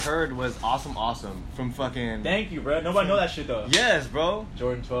heard was awesome from fucking. Thank you, bro. Nobody know that shit though. Yes, bro.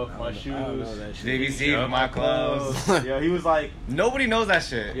 Jordan 12, my shoes. I don't know that shit. JVC with my clothes. Yeah, he was like, Nobody knows that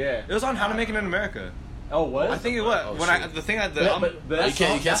shit. Yeah. It was on How to Make It in America. oh, what? I think it was. Oh, when shit. the thing I But You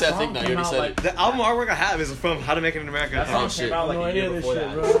can't say I think now. You already said it. the album artwork I have is from How to Make It in America. That song shit. came out like No a idea year this before shit,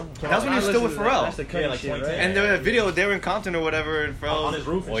 that. bro. That's when he was still with Pharrell. That's the country Yeah, like shit, 2010. right? And there was a video they were in Compton or whatever in Pharrell's. On his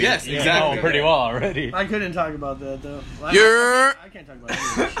roof. and Yes, shit. exactly. pretty well already. I couldn't talk about that though. Like, You're- I can't talk about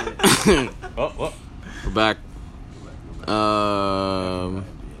any of this shit. Oh. We're back.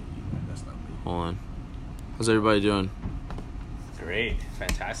 Hold on. How's everybody doing? Great.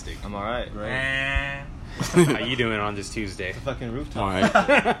 Fantastic. I'm alright. How you doing on this Tuesday? Fucking rooftop. All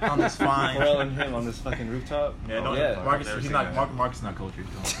right. On this fine. Pharrell and him on this fucking rooftop. Yeah, no, Yeah. Marcus, Never he's seen not. that. Marcus not cultured.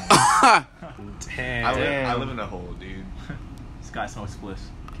 Damn. I live in a hole, dude. This guy's so splish.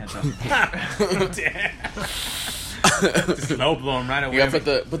 Can't trust him. Damn. Just low blow him right away. You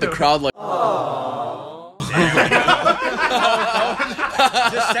gotta put the crowd like.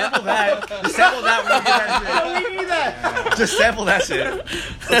 Just sample that. Just sample that. When you get that shit. We need that. Just sample that shit.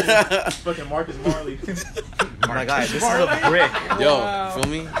 Fucking Marcus Marley. Oh my god, this is a brick. Yo, feel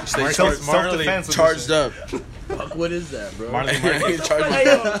me? Stay Self-defense. with charged this up. Fuck, what is that, bro? Marley. Hey,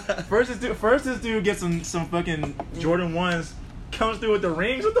 yo, first this dude gets some fucking Jordan 1s, comes through with the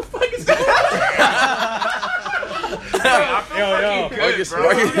rings. What the fuck is going on? Yo. Marcus, You know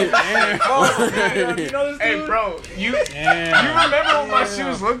this dude? Hey, bro, you remember what my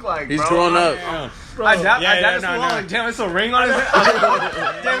shoes look like, He's bro? growing up. Bro, I doubt it's no. like, damn, it's a ring on his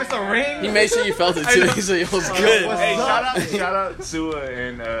head. Damn, it's a ring. He made sure you felt it too. He said it was good. Hey, shout out Sua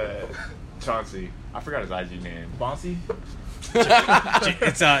and Chauncey. I forgot his IG name. Bonsi?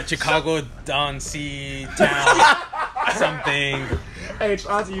 It's Chicago Don C Town something. Hey,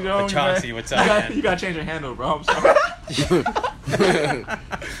 Chauncey, you know Chauncey, man. what's up, man? You gotta change your handle, bro. I'm sorry.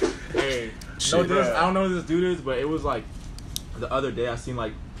 Hey, no, this, I don't know who this dude is, but it was like the other day I seen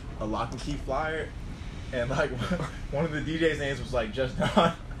like a Lock and Key flyer, and like one of the DJs' names was like Just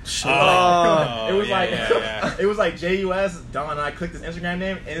Don. It was it was like JUS Don. And I clicked his Instagram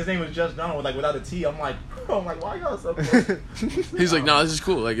name, and his name was Just Don, with like without a T. I'm like, why y'all so close? He's like, no, this is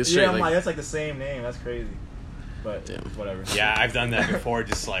cool. Like it's straight. Yeah, I'm like, that's like the same name. That's crazy. But Damn. whatever. Yeah, I've done that before.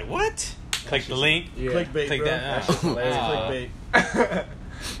 Just like, what? Click the link. Yeah. Clickbait, Click bro. that. That's hilarious. Clickbait.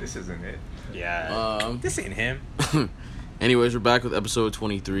 This isn't it. Yeah. This ain't him. Anyways, we're back with episode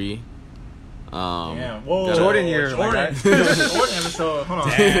 23. Damn. Whoa. Jordan year, Jordan. like Jordan episode. Hold on.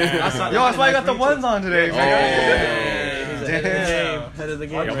 Damn. That's not- Yo, that's why I got the ones on today. Oh. man. He's ahead of the game. Head of the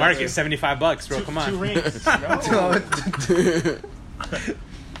game. Yo, right Marcus, $75, bro. Come Two on. rings.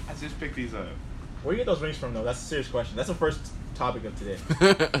 I just picked these up. Where you get those rings from, though? That's a serious question. That's the first topic of today.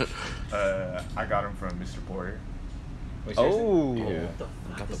 I got them from Mr. Porter. Wait, seriously? Oh. Yeah.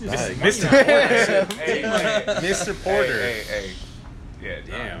 Got the This is bag. Mr. Hey, Mr. Porter. Hey. Yeah,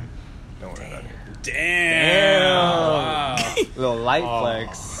 Damn. Don't worry about it. Damn. Wow. Little light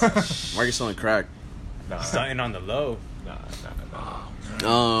flex. Marcus selling crack. Nah, Stunting on the low. nah.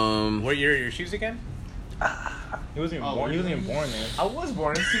 What year are your shoes again? He wasn't even born. He wasn't even born, man. I was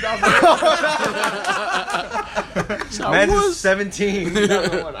born in 2001. Man's is 17.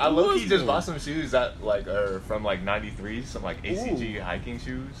 I low-key just bought some shoes that like are from like 93, some like ACG hiking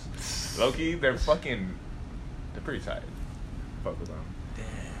shoes. Low-key, they're pretty tight. Fuck with them.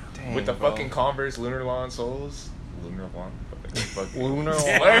 Dang, With the bro. fucking Converse Lunar Lawn soles. Lunar Lawn? Lunar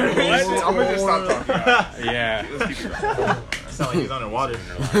I'm gonna just stop talking. Yeah. Let's keep it going. Sound like he's underwater.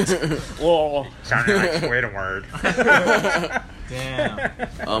 Whoa. Sounded like Squidward.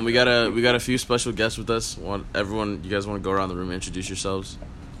 Damn. We got a few special guests with us. Everyone, you guys want to go around the room and introduce yourselves?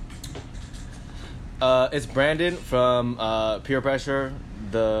 It's Brandon from Peer Pressure,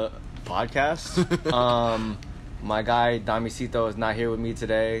 the podcast. My guy Damisito is not here with me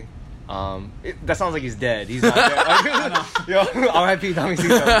today. That sounds like he's dead. He's not there. Yo, R.I.P.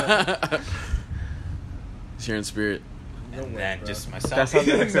 Damisito. He's here in spirit. And then just myself. That's how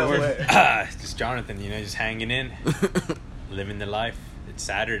the accent works. Just Jonathan, just hanging in. Living the life. It's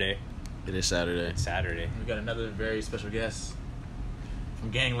Saturday. It is Saturday. It's Saturday. We got another very special guest from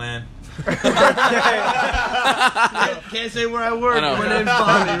Gangland. Can't say where I work. I know. My name's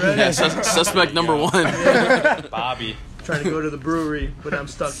Bobby, right? Yeah, suspect number one. Bobby. Trying to go to the brewery, but I'm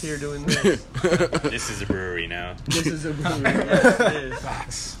stuck here doing this. This is a brewery now. This is a brewery. Yes, it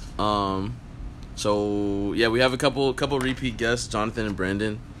is. So yeah, we have a couple repeat guests, Jonathan and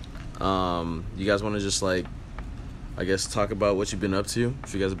Brandon. You guys want to just like, I guess, talk about what you've been up to?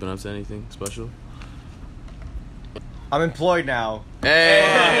 If you guys have been up to anything special. I'm employed now. Hey!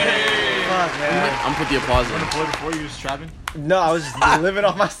 Fuck, man. I'm put the applause in. Before you was trapping? No, I was just living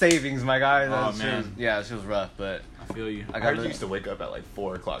off my savings, my guy. Oh, That shit man. was, yeah, she was rough, but I feel you. I I got heard you the used to wake up at like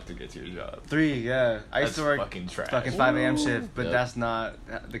 4 o'clock to get to your job. 3. Yeah, I used That's to work fucking trash. fucking 5 a.m. shift, but Yep. that's not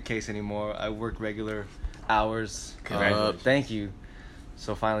the case anymore. I work regular hours. Congratulations. Thank you.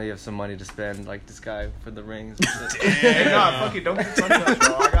 So finally, you have some money to spend, like this guy for the rings. Hey, nah, fuck it. Don't get fucked up,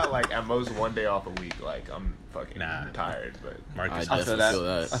 bro. I got like at most 1 day off a week. Like I'm fucking Nah. tired, but Marcus. I I feel definitely that. feel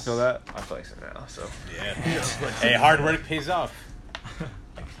that. I feel that. I'm flexing now. So Yeah. Hey, hard work pays off. I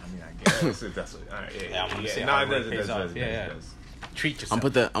mean, I guess if that's what. All right, Yeah, I'm gonna say No, hard it work does. It pays does. off. It does. Yeah, It yeah. does. Treat yourself.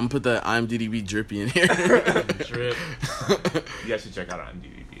 I'm put that IMDb drippy in here. Drip. You guys should check out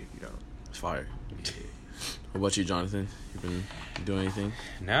IMDb if you don't. It's fire. What about you, Jonathan? You been doing anything?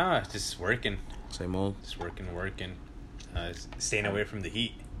 No, just working. Same old. Just working. Staying away from the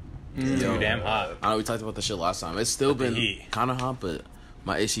heat. Mm. Too damn hot. I know we talked about that shit last time. It's still been heat. kind of hot, but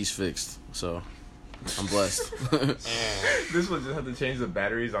my AC's fixed, so I'm blessed. This one just had to change the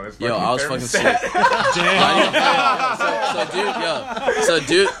batteries on his. Yo, I was fucking sick.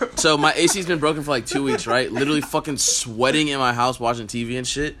 Damn. So my AC's been broken for like 2 weeks, right? Literally fucking sweating in my house watching TV and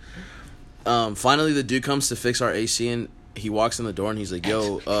shit. Finally the dude comes to fix our AC and he walks in the door and he's like,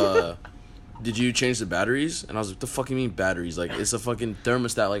 yo, did you change the batteries? And I was like, what the fuck you mean batteries? Like, it's a fucking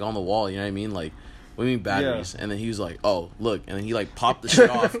thermostat like on the wall, you know what I mean? Like, what do you mean batteries? Yeah. And then he was like, oh, look. And then he like popped the shit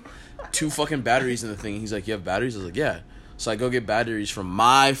off. 2 fucking batteries in the thing. He's like, you have batteries? I was like, yeah. So I go get batteries from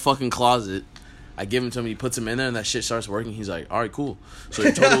my fucking closet. I give him to him. He puts them in there, and that shit starts working. He's like, all right, cool. So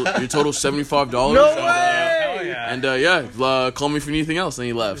your total $75. No Hell way! yeah. And call me for anything else. And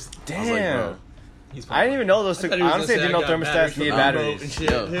he left. I was like, Damn. bro. I didn't even know those. I thought he was Honestly, I gonna didn't say, know I got thermostats need batteries batteries. and shit.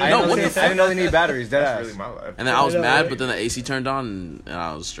 Yo. Yeah. I No, didn't what know the they- I didn't know they need batteries. Dead That's ass. really my life. And then I was I know, mad, right? but then the AC turned on, and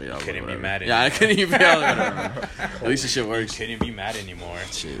I was straight out. Couldn't be whatever. mad Yeah, I anymore. couldn't even be out. At least the shit works. Couldn't be mad anymore.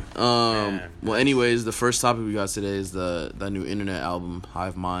 Shit. Man. Well, anyways, the first topic we got today is that new internet album,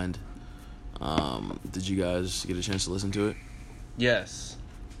 Hive Mind. Did you guys get a chance to listen to it? Yes.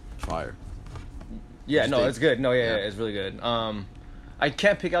 Fire. Yeah. No, think? it's good. No, yeah, Yeah. it's really good. I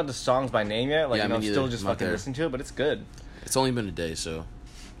can't pick out the songs by name yet. Like, Yeah, you know, me I'm neither. still just Not fucking there. listening to it, but it's good. It's only been a day, so. You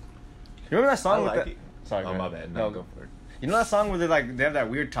remember that I song with like the... it. Sorry, Oh go my ahead. bad. No, go for it. You know that song where they have that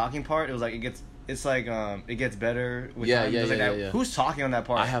weird talking part? It was like it gets better with Yeah, time. yeah, It was like yeah, that. yeah. Who's talking on that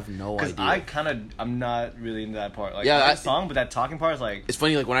part? I have no Because idea. I'm not really into that part. Like, Yeah, I like I- the song, but that talking part is like, It's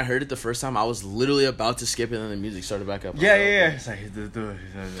funny, like when I heard it the first time, I was literally about to skip it, and then the music started back up. yeah. It's like,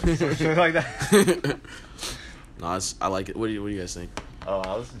 shit like that. No, I like it. What do you guys think? Oh,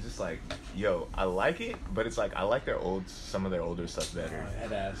 I was just like, yo, I like it, but it's like I like some of their older stuff better.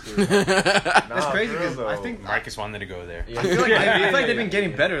 It's crazy because I think Marcus wanted to go there. I feel like they've been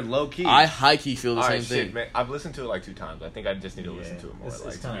getting better, low key. I high key feel the All same right, thing. shit, man. I've listened to it like 2 times. I think I just need to listen to it more. It's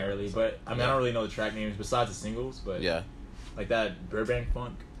like, kind to of be early, honest. but I mean, I don't really know the track names besides the singles, but Yeah, like that Burbank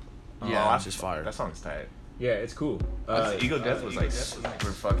Funk. Yeah, it's just fire. That song's tight. Yeah, it's cool. Ego Death was like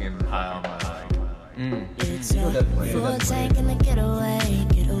super fucking high on my high. It's a full tank in the getaway.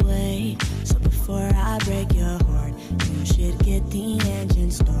 So before I break your heart, you should get the engine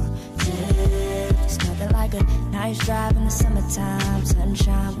started. It's nothing like a nice drive in the summertime,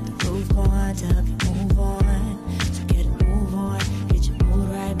 sunshine with the roof on to help you move on. So get a move on, get your mood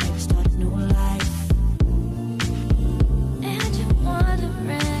right, maybe start a new life. And you're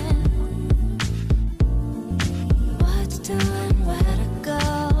wondering what's doing, where to go.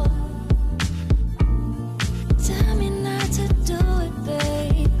 Tell me not to do it,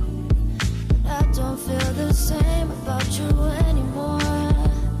 babe. But I don't feel the same about you anymore.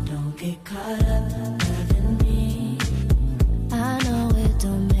 Don't get caught up loving me. I know it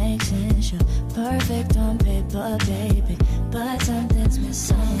don't make sense. You're perfect on paper, baby, but something's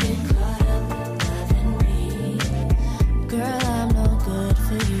missing. Don't get caught up loving me. Girl, I'm no good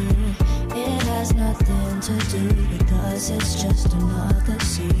for you. It has nothing to do with us. It's just another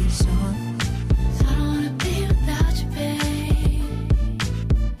season. I don't wanna be without you, babe.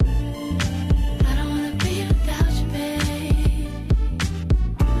 I don't wanna be without you, babe.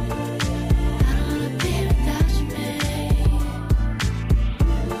 I don't wanna be without you, babe.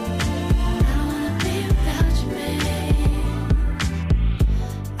 I don't wanna be without you, babe.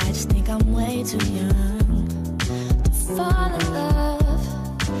 I just think I'm way too young to fall in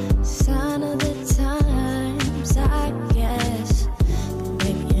love. Sign of the times, I guess.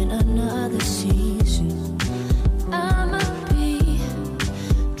 Maybe in another season, I'ma be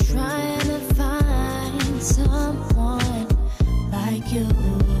trying to find someone like you.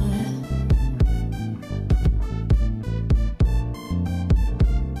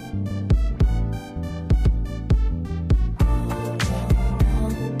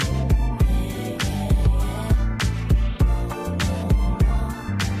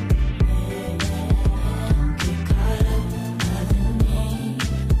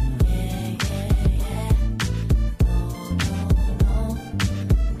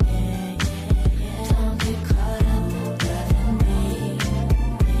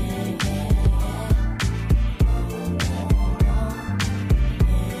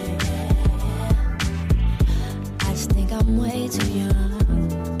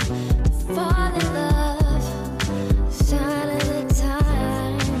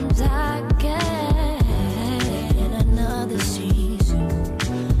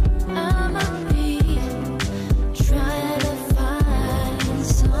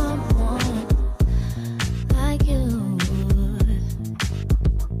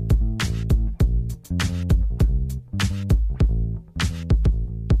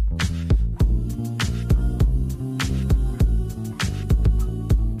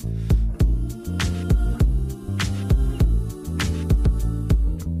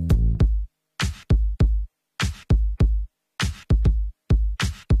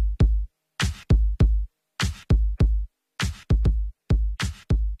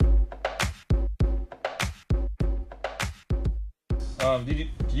 Did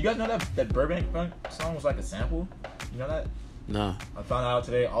you guys know that Burbank Funk song was like a sample? You know that? Nah. I found out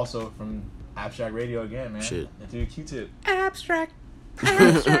today also from Abstract Radio again, man. Shit. That dude Q-Tip. Abstract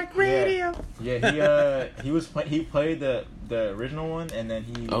Radio. Yeah, he played the original one and then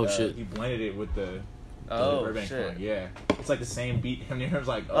he he blended it with the Burbank shit. Funk. Yeah, it's like the same beat. And it was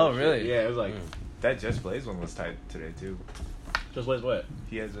like, Oh, shit. really? Yeah, it was like That Just Blaze one was tight today too. Just what?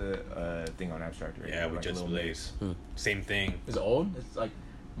 He has a thing on Abstract Radio. Yeah, with like Just Lil Blaze. Hmm. Same thing. Is it old? It's like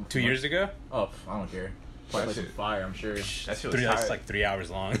 2 years ago? Oh, I don't care. Probably That some shit- fire, I'm sure. That shit was That's tight. like 3 hours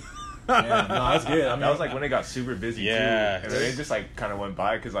long. Yeah, no, that's good. I mean, That was like when it got super busy Yeah. too. And then it just like kind of went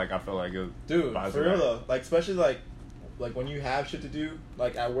by because like I felt like it was dude, vibes for were real right. though. Like especially like when you have shit to do,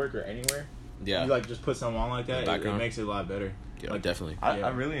 like at work or anywhere, Yeah. you like just put something on like that. It Background. makes it a lot better. Yeah, like, definitely. I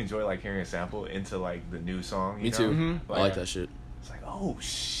Yeah. really enjoy like hearing a sample into like the new song. You Me know? too. Mhm. I like that shit. It's like, oh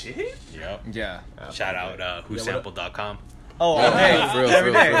shit. Yep. Yeah. Shout out whosample.com. Oh, Yeah, hey, for real,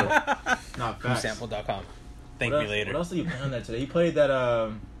 every for real, day. for real. Not facts. Whosample.com. Thank What me else- later. What else did he play on that today? He played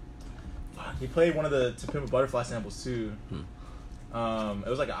that. He played one of the To Pimp a Butterfly samples too. It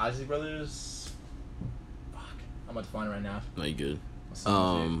was like an Ozzy Brothers. Fuck, I'm about to find it right now. No, you good. What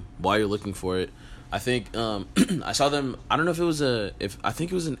song While you're looking for it, I think I saw them. I don't know if it was I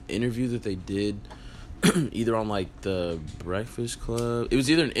think it was an interview that they did, either on like the Breakfast Club. It was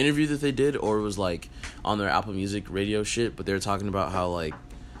either an interview that they did or it was like on their Apple Music radio shit. But they were talking about how like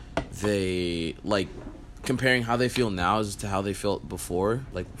they like comparing how they feel now as to how they felt before,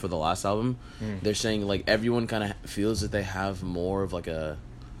 like for the last album. They're saying like everyone kind of feels that they have more of like a.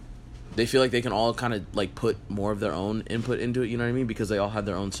 They feel like they can all kind of like put more of their own input into it, you know what I mean? Because they all have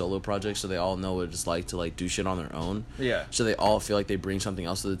their own solo projects, so they all know what it's like to like do shit on their own. Yeah. So they all feel like they bring something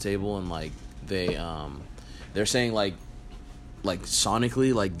else to the table, and like they're saying like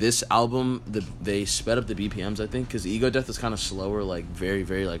sonically, like this album, they sped up the BPMs, I think, because Ego Death is kind of slower, like very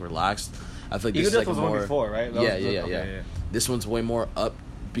very like relaxed. I feel like Ego this is Death like was the more, one before, right? That Yeah, was yeah, the- yeah. okay, This one's way more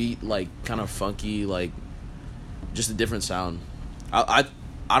upbeat, like kind of funky, like just a different sound.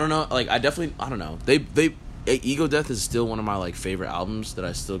 I don't know, like I don't know. Ego Death is still one of my like favorite albums that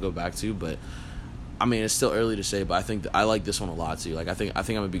I still go back to, but I mean it's still early to say, but I think I like this one a lot too. Like I think I'm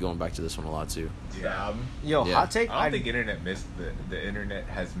gonna be going back to this one a lot too. The album. Yo, Yeah. hot take. I don't think internet missed the internet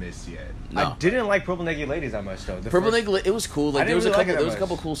has missed yet. No. I didn't like Purple Naked Ladies that much though. The Purple first- Naked, it was cool. Like I there was a didn't really couple, like it there was a that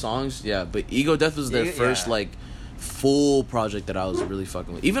couple much. cool songs, yeah. But Ego Death was their Yeah. first like full project that I was really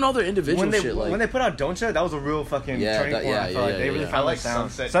fucking with. Even all their individual when they shit, like when they put out Don't Ya, that was a real fucking Yeah, turning that- point. yeah, I felt yeah, like they yeah, really yeah. I found like the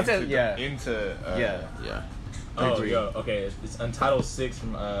sound. Sunset. yeah. Into Yeah. yeah, Oh, Agreed. yo, okay. It's Untitled 6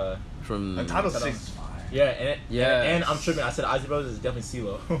 from from Untitled Untitled 6. Yeah, and Yes. and I'm tripping. I said Ozzy Brothers is definitely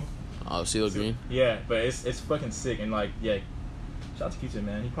CeeLo. CeeLo Green. Yeah, but it's fucking sick and like yeah. Shout out to Q-Tip,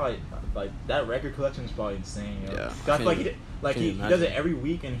 man. He probably like that record collection is probably insane. Yo. Yeah. 'Cause I feel like Can't he does it imagine. every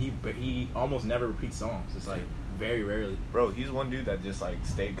week and he almost never repeats songs. It's like very rarely. Bro, he's one dude that just like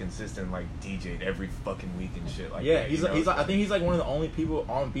stayed consistent, like DJ'd every fucking week and shit. Like Yeah, that, he's you know? like I think he's like one of the only people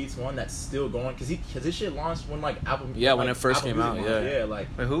on Beats One that's still going because his shit launched when like Apple. Yeah, when like, it first Apple came Music out, launched. yeah. Yeah, like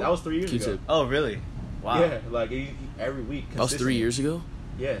Wait, who? that was 3 years Q-Tip. ago. Oh really? Wow. Yeah, like he every week. That was 3 years ago.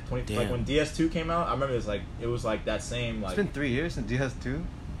 Yeah, 20. Damn. Like when DS2 came out, I remember it was like that same like It's been 3 years since DS2.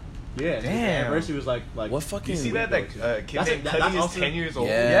 yeah. The Damn. anniversary was like What fucking? You see that Kid That's- Cudi that's is also- 10 years old.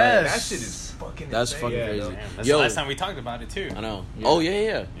 Yes. That shit is fucking That's insane. fucking Yeah, crazy. no. Damn, that's Yo, the last time we talked about it too. I know. Yeah. Oh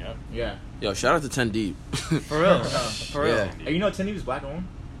yeah. Yep. yeah. Yo, shout out to 10 Deep. For real. For real. Yeah. Hey, you know Tindy was black owned?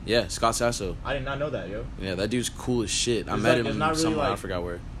 Yeah, Scott Sasso. I did not know that, yo. Yeah, that dude's cool as shit. I It's met like- it's him not really somewhere. I like- forgot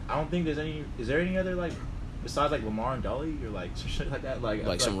where. I don't think there's any. Is there any other like besides like Lamar and Dolly or like some shit like that? Like I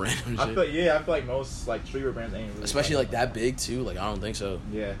Like feel some random I shit. feel like most like streetwear brands ain't really Especially like that big too. Like I don't think so.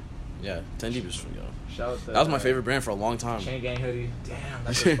 Yeah. Yeah, 10 Deep is yo. Shout out to That was my favorite brand for a long time. Chain Gang hoodie. Damn,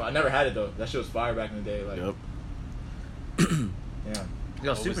 that shit was fire. I never had it though. That shit was fire back in the day. Like, Yep. yeah. Yo,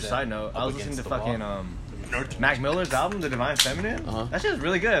 What super was that? side note. I was Up listening to Against the Wall? fucking Mac Miller's album, The Divine Feminine. Uh-huh. That shit is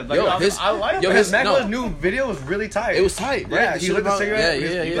really good. Like, Yo, I like yo, it. his- Mac no. Miller's new video was really tight. It was tight, right? Yeah, The he shit lit the about- cigarette.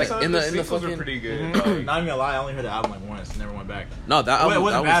 Yeah, He- yeah. Some in of the sequels fucking. are pretty good. Not Like, even gonna lie, I only heard the album like once. Never went back. No, that Well, album, it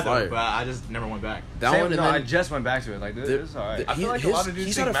wasn't that bad was though, fire. but I just never went back. That Same, one, and no, then I just went back to it. Like, this is alright. I feel like a lot of dudes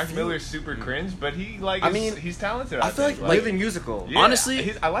he's think got a Mac few- Miller's super cringe, but he like. I is- mean, he's talented. I feel think. like Living musical. Yeah,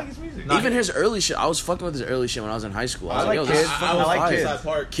 honestly, I like his music. even his early shit, I was fucking with his early shit when I was in high school. I was I like, yo, like this Kids. is I fucking like fire. Kids. Outside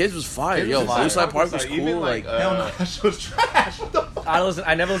Park. Kids was fire. Kids Yo, was fire. Blue Side Park was Like, cool. even, Like, Hell no, that shit was trash. What the fuck?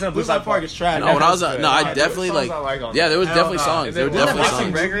 I never listened to Blue Side Park is trash. no, when I was Never no, I There definitely were songs like. I like on Yeah, there was Hell definitely nah. songs. And There were then definitely watching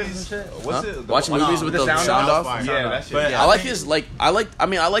songs. records and shit. What's Huh? it? Watching Wow, movies with the the sound sound off? off. Yeah, that shit. But yeah. I like his like I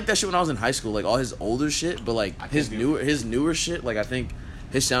like that shit when I was in high school, like all his older shit, but like his newer shit, like I think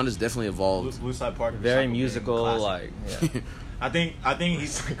his sound has definitely evolved. Blue Side Park. is Very fucking musical, classic. like. Yeah. I think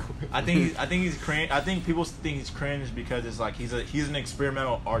he's cringe. I think people think he's cringe because it's like he's an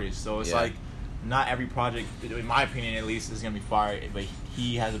experimental artist. So it's like not every project, in my opinion at least, is gonna be fire. But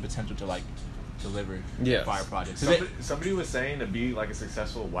he has the potential to like deliver fire projects. Somebody was saying to be like a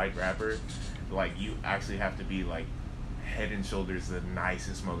successful white rapper, like you actually have to be like head and shoulders the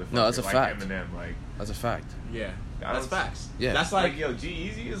nicest motherfucker. No, that's a like fact. Eminem, like That's a fact. Yeah, that's facts. Yeah. That's like like yo,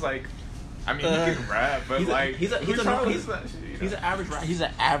 G-Eazy is like. I mean, he can rap, but he's he's an average he's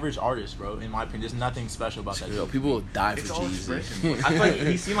an average artist, bro. In my opinion, there's nothing special about that. Yo, dude. people will die It's for all G-Eazy. expression. I feel like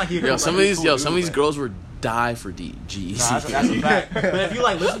he seemed like he. Yo, some of these girls would die for G-Eazy. Nah, that's a fact. But if you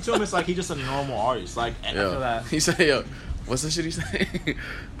like listen to him, it's like he's just a normal artist. Like I feel Yo, that. he said, yo, what's the shit he said?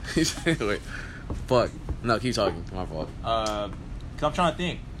 He said, wait, fuck. No, keep talking. My fault. Cause I'm trying to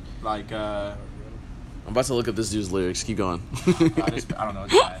think, like I'm about to look up this dude's lyrics. Keep going. I don't know,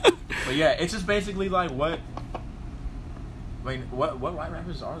 it's bad. But yeah, it's just basically like what. I mean, what white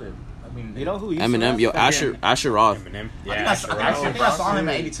rappers are there? I mean, You know who used Eminem, to yo, rap? Asher Roth. Eminem. I think I saw him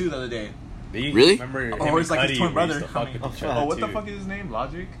at 82 the other day. Really? Remember Oh, he's like his twin brother. Oh, what the fuck is his name?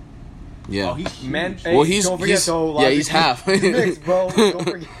 Logic? Yeah. Oh, he's huge. Man, Well, he's- don't forget he's- though, yeah, Logic he's half. mixed, bro. Don't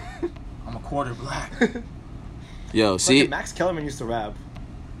forget. I'm a quarter black. Yo, see, Fucking Max Kellerman used to rap.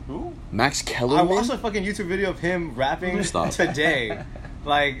 Who? Max I Kellerman. watched a fucking YouTube video of him rapping Stop. today.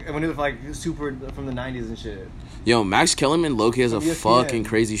 Like when it was like super from the 90s and shit. Yo, Max Kellerman, Loki has a From ESPN. fucking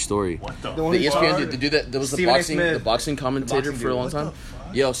crazy story. What the The one The who ESPN started- dude, the dude that was the Stephen A. boxing, Smith. the boxing commentator boxing for a dude. long What time. the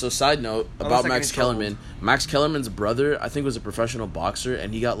fuck? Yo, so side note Unless about I get Max in trouble. Kellerman. Max Kellerman's brother, I think, was a professional boxer,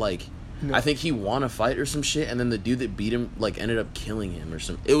 and he got like, No. I think he won a fight or some shit, and then the dude that beat him like ended up killing him or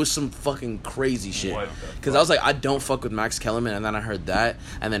some. It was some fucking crazy shit. What the Because I was like, I don't fuck with Max Kellerman, and then I heard that,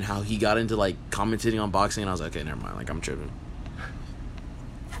 and then how he got into like commentating on boxing, and I was like, okay, never mind. Like I'm tripping.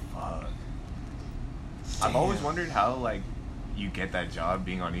 I've always wondered how like you get that job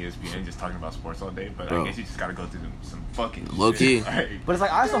being on ESPN just talking about sports all day, but Bro. I guess you just gotta go through some fucking Low shit. key. Like, But it's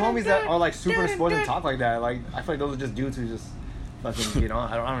like I have some homies that are like super into sports and talk like that. Like I feel like those are just dudes who just fucking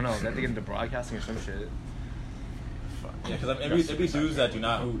I don't know. They have to get into broadcasting or some shit. Yeah, because it'd be dudes that do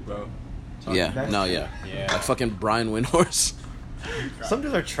not hoop, bro. Yeah, That's- no, yeah, Yeah. like fucking Brian Windhorse. Some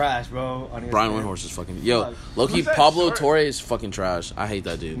dudes are trash, bro. On Brian ESPN. Windhorse is fucking yo. Loki Who's that Pablo short- Torre is fucking trash. I hate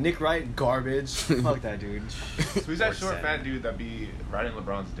that dude. Nick Wright, garbage. Fuck that dude. who's that Sports short Center. fat dude that be riding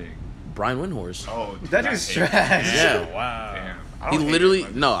LeBron's dick? Brian Windhorse. Oh, dude, That I dude's hate trash. him. Yeah. Wow. Damn. I He don't hate literally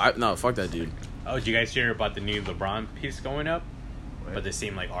him, no, fuck that dude. Oh, did you guys hear about the new LeBron piece going up? What? But the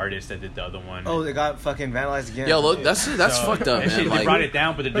same like artist that did the other one. Oh, they got fucking vandalized again. Yo, look, that's So, fucked up, that shit, man. they Like, brought it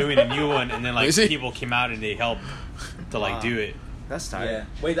down, but they're doing a new one, and then like Is it? people came out and they helped to like Wow. do it. That's tight. Yeah.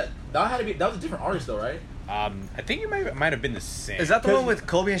 Wait, that was a different artist though, right? I think it might have been the same. Is that the one with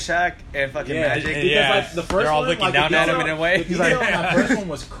Kobe and Shaq and fucking Magic? Because Yeah. like the first They're all one, looking like, down the at him detail- in a way. The He's detail like- on that first one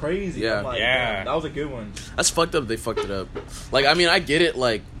was crazy. Yeah. I'm like, Yeah. damn, that was a good one. that's fucked up. They fucked it up. Like, I mean, I get it.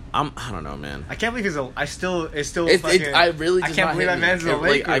 Like, I don't know, man. I can't believe it's still I really I just can't not believe hit that me. man's a Like,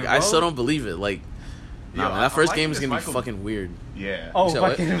 Laker, I bro. still don't believe it. Like, nah, Yo, man, that I'm first liking game is this gonna be Michael- fucking weird. Yeah. Oh, You said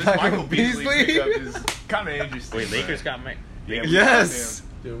what? fucking This Michael Michael Beasley Beasley. pickup is kind of interesting. Wait, but- Lakers got my. Yeah, Yes.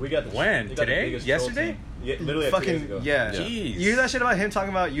 Dude, we got the When? we got the Today? biggest troll Yesterday? team. Yeah, literally 2 years Fucking ago. yeah. Yeah. Jeez. You hear that shit about him talking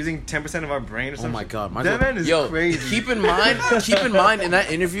about using 10% of our brain or Oh something? my god, That man is yo, crazy. Keep in mind in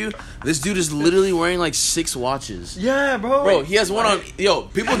that interview, this dude is literally wearing like 6 watches. Yeah, bro. Bro, he has one on. Yo,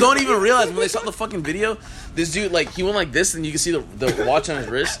 people don't even realize when they saw the fucking video. This dude, like, he went like this, and you can see the watch on his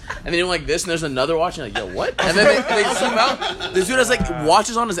wrist, and then he went like this, and there's another watch, and like, yo, what? And then they zoom out. This dude has like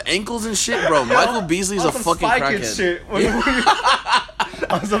watches on his ankles and shit, bro. Michael Beasley's a On some fucking Spy Kid crackhead. shit.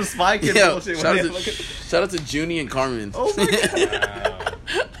 On some Spy Kid Yo, bullshit. shout when out, they to, fucking- shout out to Junie and Carmen. Oh my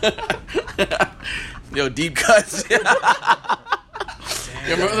god. Yo, deep cuts. Yo,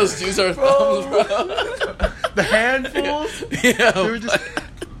 remember those dudes are thumbs, bro? The handfuls. Yeah, They were just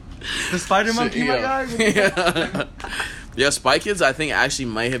the Spider Monkey, my guy. Yeah. Yeah, Spy Kids, I think, actually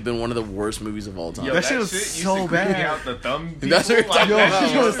might have been one of the worst movies of all time. Yo, That shit was used so to creep me bad. Out the thumb That's what you're people, talking Yo, about. that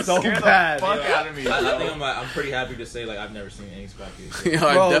shit was so scared the bad. Fuck Yo, out of me. I think I'm pretty happy to say like I've never seen any Spy Kids. Yo, Bro,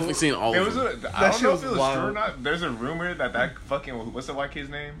 I've definitely seen all It of was them. I don't shit know was if it was wild. true or not. There's a rumor that fucking what's the white kid's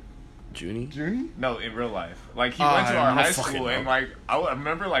name? Junie? Junie? No, in real life. Like he Oh, went to I our don't high fucking school know. and like I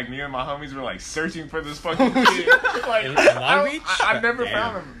remember like me and my homies were like searching for this fucking kid. Like In Long I Beach? never Damn.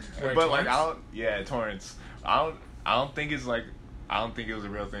 found him. Where, But like Torrance? Torrance. I don't think it's like I don't think it was a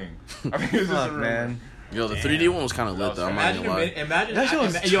real thing. I think it was just a Fuck, rumor. man. Yo, the Damn. 3D one was kind of lit, though. I'm not Imagine, gonna lie. imagine, That shit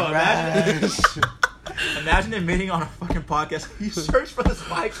was yo, imagine, trash. Imagine admitting on a fucking podcast you search for the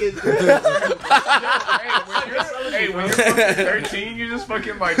Spy Kids. Hey, when you're fucking 13, you're just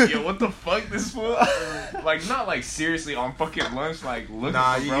fucking like, yo, what the fuck, this fool? Like, not like seriously on fucking lunch, like looking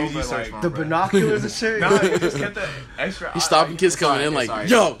Nah, for bro, you but search like, The binoculars and shit. nah, you just get the extra. He's stopping kids coming in like,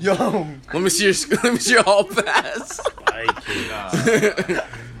 yo, Yo. let me see your hall pass.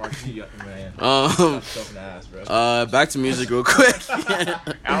 Marquis, man. Yourself in the ass, bro. Back to music real quick.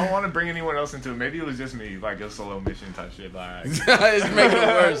 I don't want to bring anyone else into it. Maybe it was just me, like a solo mission type shit. But It's making it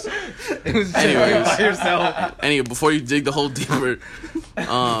worse. It was Anyways. by yourself. Anyway, before you dig the hole deeper,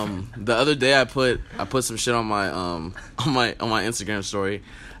 the other day I put some shit on my Instagram story.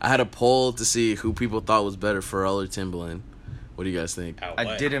 I had a poll to see who people thought was better, Pharrell or Timbaland. What do you guys think?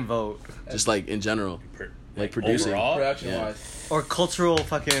 I didn't vote. Just like in general, like producing, overall? Production Yeah. wise. Or cultural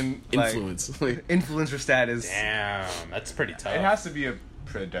fucking like, influence. Like, influencer status. Damn, that's pretty tough. it has to be a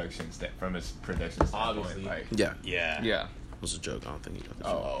production from its production standpoint. Obviously. Like, yeah, Yeah. Yeah. it was a joke. I don't think you got the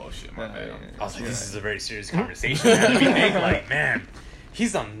joke. oh shit, my bad. I was like, this is a very serious conversation. Man. We think like, man,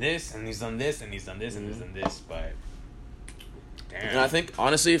 he's done this and he's done this and he's done this and he's done this, but damn. And I think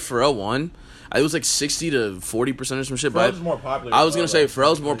honestly, Pharrell won. It was like 60 to 40% or some shit. Pharrell's But more popular. I was gonna say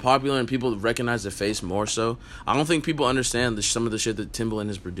Pharrell's more popular and people recognize the face more. So I don't think people understand some of the shit that Timbaland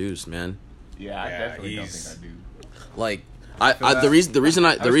has produced, man. Yeah, I Yeah, definitely don't he's- think I do. Like the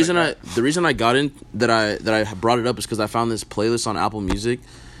reason I got in that I brought it up is because I found this playlist on Apple Music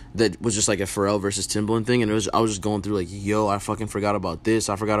that was just like a Pharrell versus Timbaland thing, and I was just going through like, yo, I fucking forgot about this,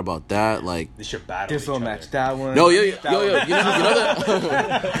 I forgot about that, like. They should battle This each will other. match that one. No, yo, That you know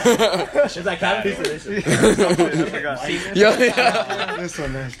that. It's like having piece of this. Yo, This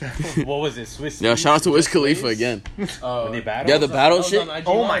one match that one. What was it? Swiss. yo, shout out to Wiz Khalifa again. When they battle. Yeah, the battle shit.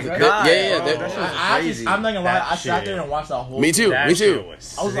 Oh my Right? god. Yeah, bro, that- that shit was I crazy. I'm not gonna lie. That I sat shit. there and watched that whole. Me too. That Me too. shit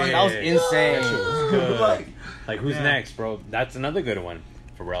was I was like, that was sick. insane. Like, who's next, bro? That's another good one.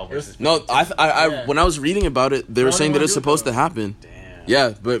 Pharrell versus. No, I Yeah. when I was reading about it, they were Why saying do that you it's wanna do it, supposed to though? happen. Damn.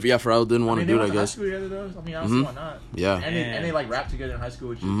 Yeah, but yeah, Pharrell didn't want to do it, I guess. I mean, honestly, why not? Yeah, And they like rap together in high school,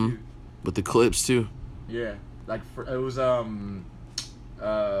 which Mhm. with the clips too. yeah, like it was Pharrell,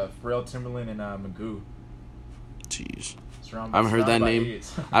 Timberland, and Magoo. Jeez, Surrounded I haven't heard surrounded that by name.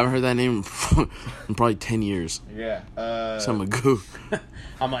 idiots. I haven't heard that name in probably 10 years. Yeah. Some Magoo.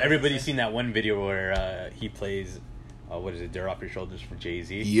 Everybody's seen that one video where he plays, what is it, Dirt Off Your Shoulders for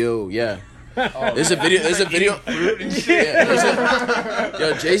Jay-Z. Yo, yeah. Oh, There's a video. There's a video. Yeah,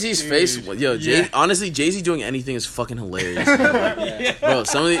 yo, Jay-Z's face. Yo, honestly, Jay-Z doing anything is fucking hilarious. yeah. Bro,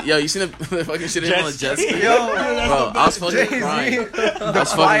 some of the the fucking shit in on the jet ski. Yo, Bro, I was fucking Jay-Z. crying. I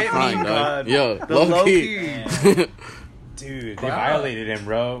was fucking quiet crying, meme dog. god. Yo, The low low key. key. Dude, they Wow. violated him,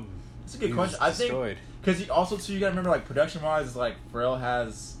 bro. That's a good He question. was I think destroyed. because also too, you gotta remember like production wise, like Pharrell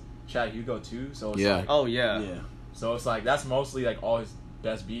has Chad Hugo too, so it's Yeah. like, Oh yeah. so it's like that's mostly like all his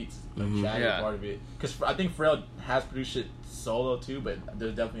best beats. Like Mhm. Chad Yeah. is part of it because I think Pharrell has produced shit solo too, but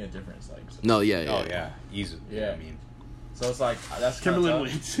there's definitely a difference. Like, so, No, yeah. Oh yeah, easy. Yeah. I mean, so it's like that's Timberland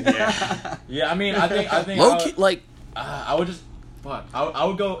kinda wins. tough. yeah. Yeah, I mean, I think Low key, like, I would just fuck. I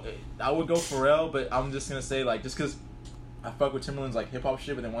would go Pharrell, but I'm just gonna say like just because I fuck with Timberland's like hip hop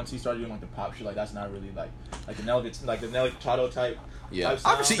shit, but then once he started doing like the pop shit, like that's not really like the Nelly Furtado type. yeah. Type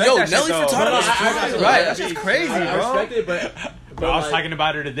sound. See, respect yo, that shit, Nelly though. Furtado No, was I- crazy. Right, that's just crazy, I bro. respect it, but Bro, I was like, talking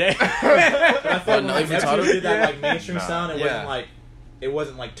about her today. but I feel like What, when Nelly Neptune Furtado? did that like Yeah. mainstream Nah. sound, Yeah. it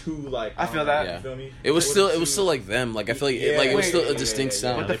wasn't like too like. I feel don't know, that. Yeah. You feel me? It was wasn't still too- like them. Like I feel like Yeah, it was still a yeah, distinct yeah,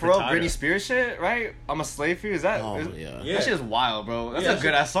 sound. With the Nelly Pharrell Furtado. Britney Spears shit, right? I'm a slave for you. Is that? Oh is- yeah. Yeah. That shit is wild, bro. That's Yeah, a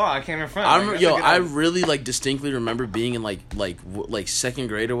good ass song. I can't even front. I Like, remember, that's a yo, good I ass- really like distinctly remember being in like second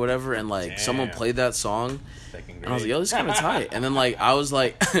grade or whatever, and like someone Damn. played that song, Second grade. and I was like, yo, this is kind of tight. And then like I was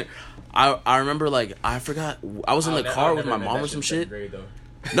like, I remember like I forgot I was in the car with my mom or some shit.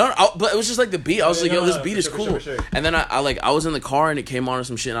 No, but it was just like the beat. I was like, yo, this beat is for cool. sure, for sure. And then I was in the car and it came on or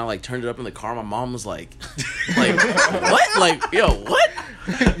some shit, and I like turned it up in the car. My mom was like, what? Like, yo, what?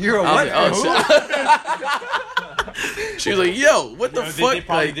 You're a I what? was like, oh shit. She was like, yo, what the You know, fuck? They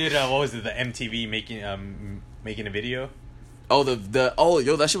probably Like, did. What was it? The MTV making a video. oh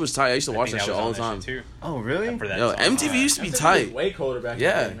yo, that shit was tight. I used to watch that shit all the time. Too. Oh really? For that Yo, song. MTV used to be tight. Way colder back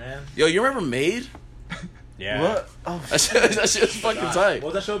Yeah. then, man. Yo, you remember Made? Yeah. What? Oh That shit was fucking tight. What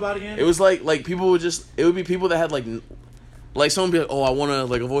was that show about again? It was like people would just, it would be people that had like someone would be like, oh, I want to,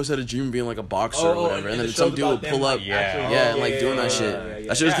 like, I've always had a dream of being like a boxer or whatever, and then the some show's dude about would them, pull like, up, Yeah. actually- yeah, and like doing that shit.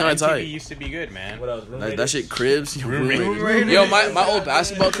 That shit was kind of MTV tight. used to be good, man. What else? That shit, Cribs, Room Raiders. Raiders. Yo, my old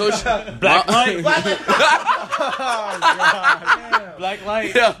basketball coach, Black Light. Black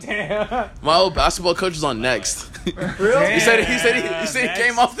light. Yeah. Damn. My old basketball coach was on Next. Really? He said he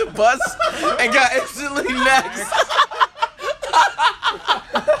came off the bus and got instantly next.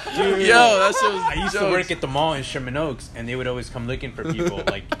 Dude, Yo, that shit was I used to jokes. work at the mall in Sherman Oaks, and they would always come looking for people.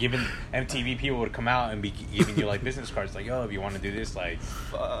 Like, giving MTV people would come out and be giving you like business cards, like, "Yo, if you want to do this, like,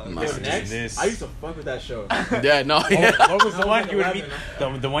 Nah. this, Next, this." I used to fuck with that show. Yeah, no, yeah. What was the one you would 11.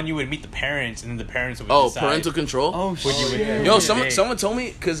 meet? The one you would meet the parents, and then the parents would Oh, decide. parental control. Oh Would you shit. would- Yo, Yeah. someone told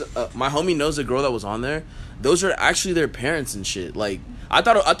me because my homie knows a girl that was on there. Those are actually their parents and shit. Like I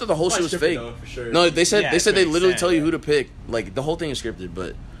thought the whole shit was fake. Though, for sure. No, they said Yeah, they to they an literally extent, tell you yeah. who to pick. Like the whole thing is scripted,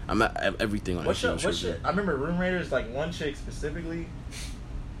 but I'm at everything on What that show? shit. What was shit? scripted. I remember Room Raiders. Like one chick specifically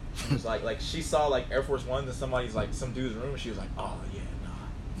was like she saw like Air Force Ones in somebody's like some dude's room, and she was like, oh yeah,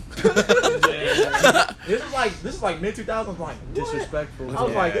 nah. This is like mid 2000s. I'm like what? Disrespectful. I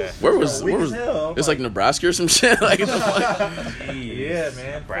was like, this Where is was weak where was as hell. I'm it's like Nebraska or some shit. Like what the fuck? Jeez. yeah,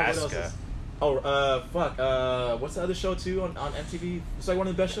 man. Fuck, what else Nebraska. is- Oh, fuck. What's the other show too on MTV? It's like one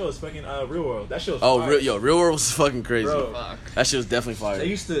of the best shows. Fucking Real World. That show's Oh, fire. Real World was fucking crazy. Bro, That shit was definitely fire. they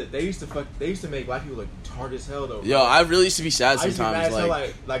used to make black people look hard as hell though. Yo, bro. I really used to be sad I used to be mad sometimes. as hell,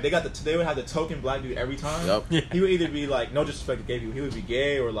 Like, like they would have the token black dude every time. Yup. He would either be like no disrespect to gay people, he would be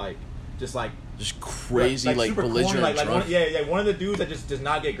gay or like just like just crazy, like super belligerent corny, like drunk. one of the dudes that just does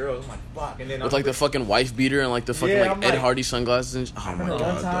not get girls. I'm like fuck, and then With like the fucking wife beater and like the fucking Yeah, like I'm Ed like- Hardy sunglasses and oh I my remember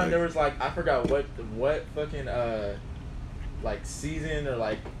god. one time dog. there was like I forgot what fucking like season or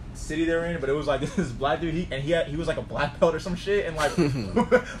like city they're in, but it was like this black dude. He was like a black belt or some shit, and like,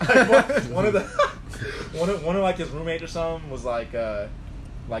 like one of like his roommate or something was like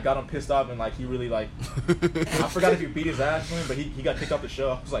got him pissed off and like he really like I forgot if he beat his ass or something, but he got kicked off the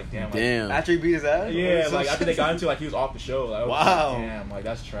show. I was like damn. Like, Damn. After he beat his ass? Yeah, like after they got into like he was off the show. Like, I was Wow. like, damn, like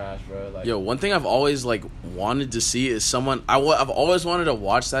that's trash, bro. Like, Yo, one thing I've always like wanted to see is someone I've always wanted to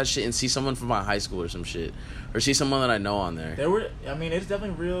watch that shit and see someone from my high school or some shit, or see someone that I know on there. there were. I mean, it's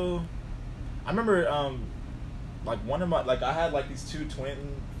definitely real. I remember, like one of my like I had like these two twin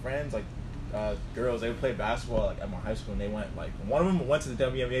friends, like girls. They would play basketball like at my high school, and they went like one of them went to the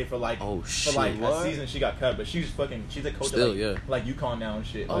WNBA for like Oh, for shit, like what? a season. She got cut, but she's a coach Still, at yeah. like UConn now and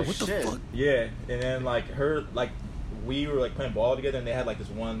shit. Oh, Like, what the shit. fuck? yeah, and then like her like we were like playing ball together, and they had like this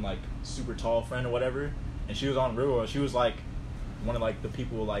one like super tall friend or whatever, and she was on Real World. She was like one of like the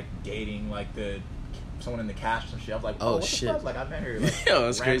people like dating like someone in the cast or some shit. I was like, Oh, what shit. the fuck? Like I met her. Like, Yo,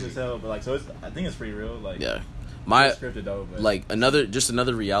 that's random crazy. as hell, but like so I think it's pretty real. Like Yeah. My it's scripted though, but like another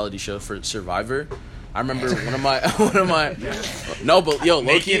reality show for Survivor. I remember one of my no, but yo,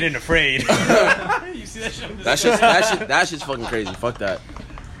 Naked Loki. and afraid. You see that shit? That shit's fucking crazy. Fuck that.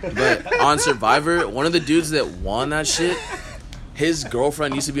 But on Survivor, one of the dudes that won that shit, his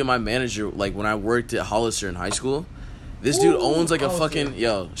girlfriend used to be my manager. Like when I worked at Hollister in high school. This dude owns like a Hollister. fucking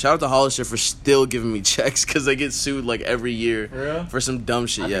shout out to Hollister for still giving me checks because they get sued like every year For real? for some dumb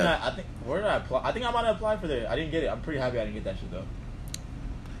shit. I think where did I apply? I think I might have applied for that. I didn't get it. I'm pretty happy I didn't get that shit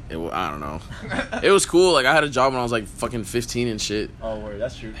though. I don't know. It was cool. Like I had a job when I was like fucking 15 and shit, Oh, word,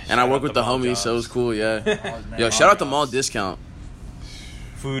 that's true. and I Shout work out with the the mall homies, so it was jobs. cool. Yeah. Oh, man. Yo, shout out to Mall Discount.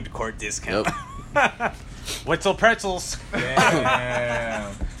 Food court discount. Yep. Wetzel pretzels.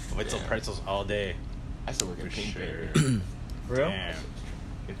 Damn. Wetzel pretzels all day. I still work at For Pink sure. Bear For real? Damn.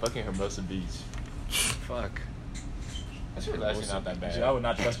 in fucking Hermosa Beach. Fuck. That shit was actually not that bad. Dude, I would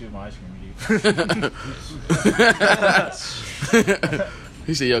not trust you with my ice cream, dude.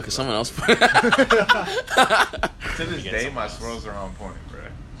 He said, "Yo, cause someone else." To this get day, some my else. swirls are on point, bro.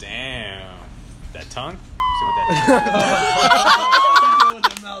 Damn. That tongue? See what that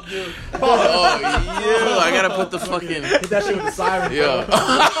Oh, yo, I gotta put the fucking Hit that shit with the siren. yo.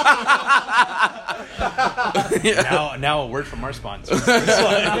 tongue? Now a word from our sponsor.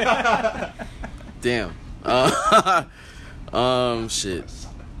 Damn. Shit.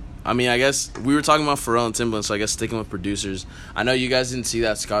 I mean, I guess we were talking about Pharrell and Timbaland, so I guess sticking with producers. I know you guys didn't see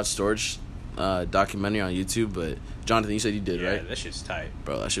that Scott Storch documentary on YouTube, but Jonathan, you said you did, Yeah, right? that shit's tight.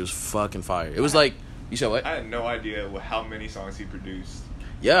 Bro, that shit was fucking fire. It was like, you said what? I had no idea how many songs he produced.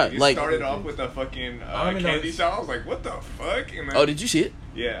 Yeah, He like. started off with a fucking I don't even know candy this. shop. I was like, what the fuck? And then, Oh, did you see it?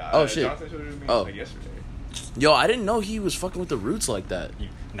 Yeah. Oh, shit. Jonathan showed it to me Oh. like yesterday. Yo, I didn't know he was fucking with the Roots like that.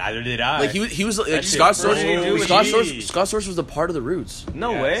 Neither did I. Like he was like That Scott shit Storch. crazy. Scott Storch was a part of the Roots.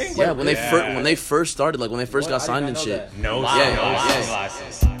 No Yes. way. Yeah, when Yeah. they first started, like when they first got What? I signed did and not know shit. that. no, Wow. no Yeah.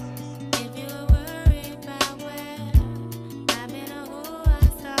 sunglasses. If you were worried about where I've been or who I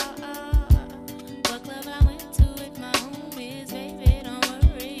saw, what club I went to with my homies, baby, don't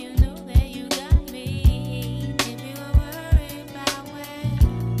worry, you know that you got me. If you were worried about where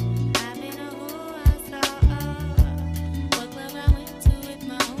I've been or who I saw,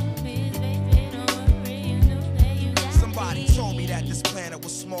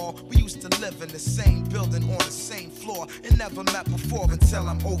 all. We used to live in the same building on the same floor and never met before until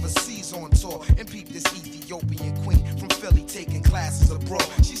I'm overseas on tour and peep this Ethiopian queen from Philly taking classes abroad.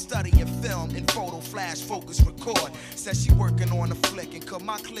 She studying film and photo flash focus record. Says she working on a flick and cut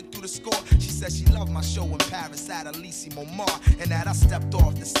my click through the score. She said she loved my show in Paris at Elysee Montmartre and that I stepped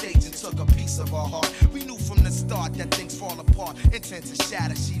off the stage and took a piece of her heart. We knew from the start that things fall apart and tend to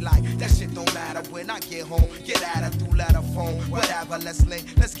shatter. She like, that shit don't matter when I get home. Get at her through letter phone. Whatever, let's link,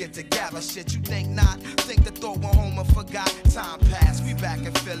 let's get together. Shit, you think not? Think the thought went home and forgot. Time passed, we back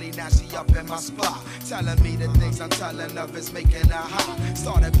in Philly, now she up in my spot. Telling me the things I'm telling of is making her hot.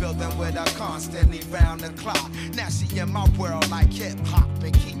 Started building with her constantly round the clock. Now she in my world like hip hop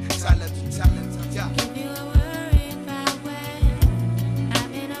and keep telling me, yeah. If you were worried about when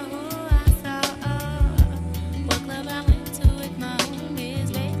I've been a who I saw, what club I went to with my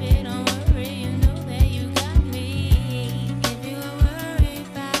homies, baby, don't worry, you know that you got me. If you were worried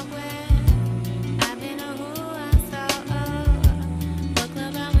about when I've been a who I saw, what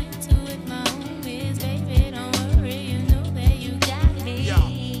club I went to with my homies, baby, don't worry, you know that you got me.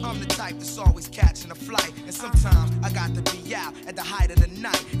 Yeah, I'm the type that's always catching a flight, and sometimes I got to be out at the height of the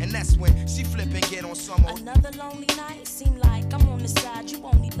night, and that's when she flip and get on some old. Another lonely night, seem like I'm on the side, you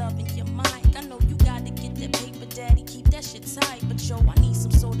only loving your mic. I know you gotta get that paper, daddy, keep that shit tight. But yo, I need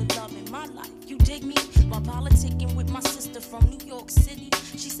some sort of love in my life. You dig me? While politicking with my sister from New York City,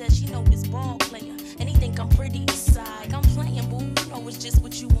 she said she know this ball player, and he think I'm pretty side. I'm playing, boo, you know it's just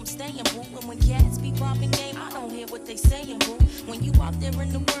with you I'm staying, boo. And when cats be popping game, I don't hear what they saying, boo. When you out there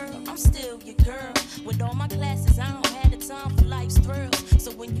in the world, I'm still your girl. With all my classes, I don't have the time for life's thrills.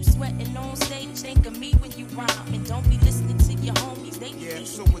 So when you sweating on stage, think of me when you rhyme. And don't be listening to your homies, they be Yeah,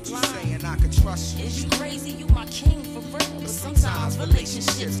 so eating what you blind. saying? I can trust you. Is you crazy? You my king for real. But sometimes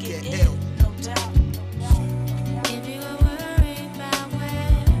relationships get ill, no doubt. If you were worried about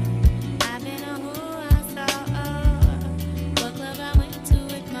when I've been a who I saw, what club I went to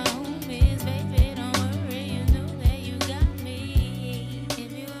with my homies, baby, don't worry, you know that you got me.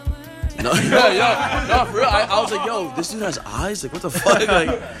 If you were worried. No, for real. I was like, yo, this dude has eyes. Like, what the fuck?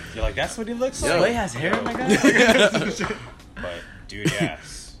 Like, You're like, that's what he looks Yeah. like. Sway has hair, my guy. But dude, yeah.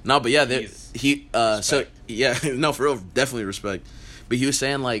 no, but yeah, Jeez. so yeah, no, for real, definitely respect. But he was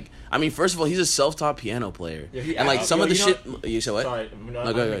saying like, I mean, first of all, he's a self-taught piano player, Yeah, and like some of the you shit. know- You said what? Sorry, No, I'm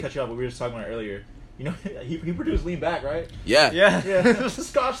go gonna ahead. cut you off, but we were just talking about it earlier. You know, he produced Lean Back, right? Yeah. Yeah. Yeah,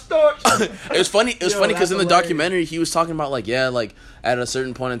 Scott Storch. It was funny. It was Yo, funny because that's in the hilarious. documentary he was talking about like, yeah, like at a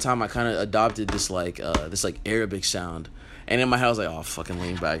certain point in time I kind of adopted this like Arabic sound, and in my head I was like, oh, fucking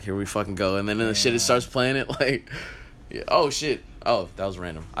Lean Back, here we fucking go, and then in the shit it starts playing it like, yeah, oh shit, oh that was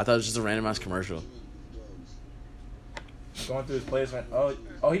random. I thought it was just a random ass commercial. Going through his playlist, right?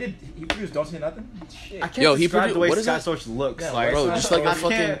 Oh, he produced Don't Say Nothing? Shit. I can't Yo, he describe produ- the way what is Scott that? Storch looks. Yeah, like, Bro, Right. just like a I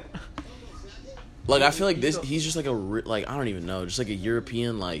fucking. can't- Like I feel like this, he's just like like I don't even know, just like a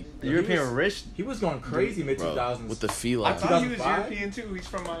European like European rich. He was going crazy mid bro 2000s. with the feel. I out. thought he was 2005? European too. He's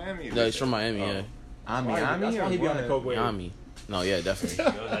from Miami. No, he's from Miami. Yeah, I mean, That's why he be on the coke wave. Miami. No, yeah, definitely.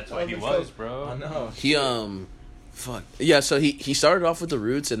 Yo, that's what he was, bro. I know. He fuck yeah. So he started off with the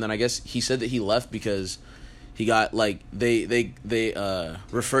Roots, and then I guess he said that he left because he got like they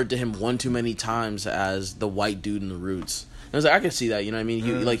referred to him one too many times as the white dude in the Roots. And I was like, I could see that, you know what I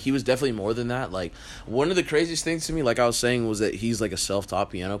mean? He was definitely more than that. Like one of the craziest things to me, like I was saying, was that he's like a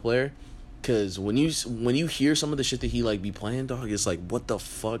self-taught piano player. Cause when you hear some of the shit that he like be playing, dog, it's like, what the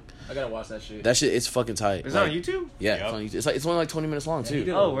fuck? I gotta watch that shit. That shit, it's fucking tight. Is that on Like, YouTube? Yeah, Yep. it's on YouTube. It's only like 20 minutes long And he too.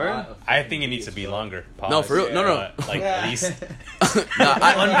 did a Oh, lot word? of I think it fucking needs to be stuff. longer. No, for real. No, no. Like at least. Nah,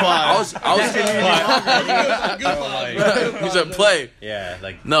 I was he said play. Yeah,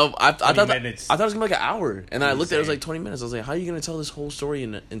 like No, I thought 20 that, minutes. I thought it was gonna be like an hour, and then I looked at it, it was Insane. like 20 minutes. I was like, how are you gonna tell this whole story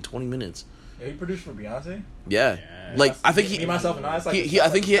in 20 minutes? Yeah, he produced for Beyonce. Yeah, Yeah. like I think Me, he Myself, and I. It's like, I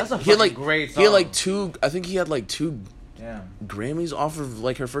think he had, That's a he had like fucking great he had like song. two. I think he had like 2 Yeah. Grammys off of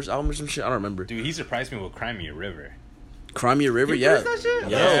like her first album or some shit. I don't remember. dude, he surprised me with Cry Me a River. Cry Me a River, He yeah. produced that shit?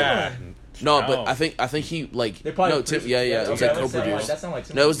 Yeah. No, but I think he like They probably no Tim. produced- Yeah, it was okay, like that sound co-produced. that sound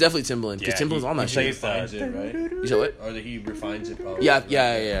like No, it was definitely Timbaland because Timbaland's on that he shit. plays Refines it, right? You said what? Or that he refines it, probably. Yeah.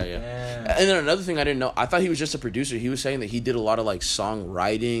 Yeah. And then another thing I didn't know, I thought he was just a producer. He was saying that he did a lot of like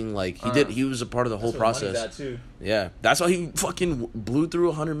songwriting, like he was a part of the whole That's what money process. that too. Yeah, that's why he fucking blew through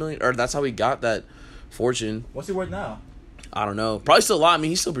 100 million, or that's how he got that fortune. What's he worth now? I don't know, probably still a lot. I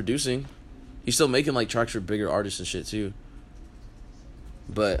mean, he's still producing, he's still making like tracks for bigger artists and shit too.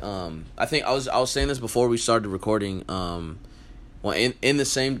 But I think I was saying this before we started recording. Well, in the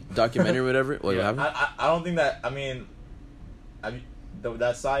same documentary, or whatever. What Yeah, happened? I don't think that. I mean,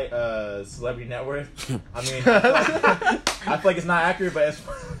 that site, Celebrity Net Worth. I mean, I feel like it's not accurate, but it's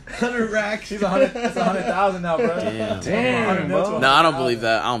 100 racks. She's 100. It's 100,000 now, bro. Damn. No, I don't believe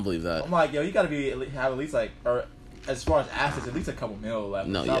that. I don't believe that. I'm like, yo, you gotta have at least like, or as far as assets, at least a couple mil left.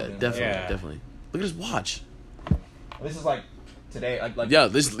 No, or yeah, something. definitely. Look at his watch. This is like today, like Yeah,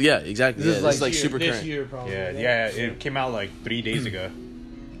 exactly. This is This is like like super this current. year, probably. Yeah, it came out like 3 days ago.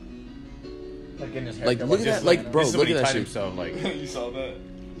 like in his Like, haircut, look at that, like, bro, This is look what he at that tied shit. himself. Like, You saw that?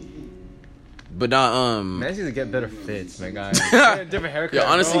 But not Man, I need to get better fits, man, guys. Different haircut. Yo,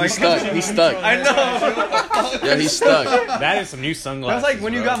 honestly, bro. he's stuck. He's stuck. I know. Yeah, he's stuck. that is some new sunglasses. That's like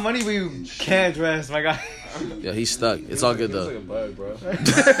when you bro. got money, but you can't dress, my guy. Yeah, he's stuck. It's all good He looks though. like a bug, bro.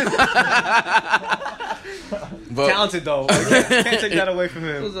 But Talented though. Can't take that away from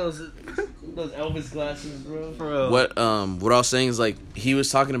him. Those Elvis glasses, bro. For real. what I was saying is like he was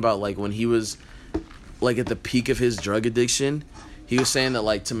talking about like when he was like at the peak of his drug addiction, he was saying that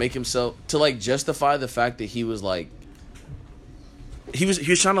like to make himself to like justify the fact that he was like he was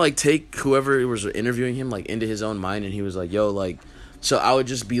trying to like take whoever was interviewing him like into his own mind, and he was like, yo, like, so I would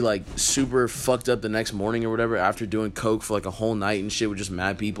just be like super fucked up the next morning or whatever after doing coke for like a whole night and shit with just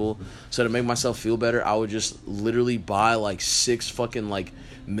mad people. So to make myself feel better, I would just literally buy like 6 fucking like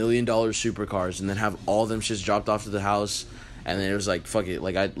 $1 million supercars and then have all them shits dropped off to the house, and then it was like fuck it,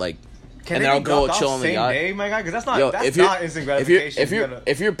 like I like. Can And they then I'll be go dropped chill off on the same yacht. day, my guy? Because that's not Yo, that's if you're not instant if gratification. you're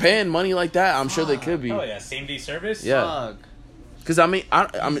if you're paying money like that, I'm sure they could be. Oh yeah, same day service. Yeah. Fuck. Because I mean,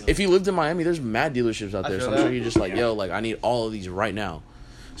 if you lived in Miami, there's mad dealerships out I there. feel So I'm sure that. you're just like, yo, like I need all of these right now.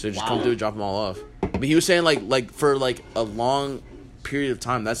 So just come Wow. through, drop them all off. But he was saying like for like a long period of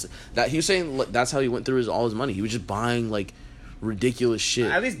time, he was saying like, that's how he went through all his money. He was just buying like ridiculous shit.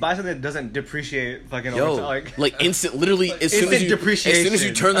 At least buy something that doesn't depreciate fucking Yo, over time. like instant, literally as soon as Instant you as soon as you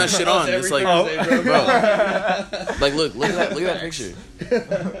depreciation. turn that shit on, it's like, Oh. bro, like look at that picture.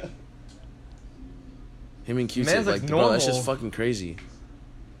 Him and Q-Tip, Man's, like, like, bro, that's just normal. fucking crazy.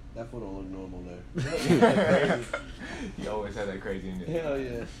 That photo don't look normal there. You always had that crazy in your Hell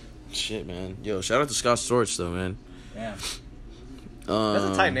yeah. Shit, man. Yo, shout out to Scott Storch though, man. Damn. That's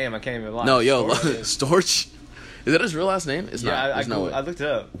a tight name. I can't even lie. No, yo, Storch. Storch. Is that his real last name? It's Yeah, not. I There's no way. looked it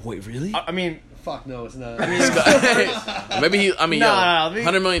up. Wait, really? I mean, Fuck no, it's not. Maybe he. I mean, No, yo,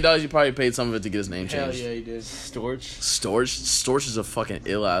 no, no, $100 million. You probably paid some of it to get his name Hell changed. yeah, he did. Storch. Storch is a fucking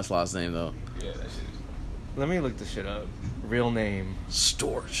ill ass last name though. Yeah, that shit. Let me look this shit up. Real name.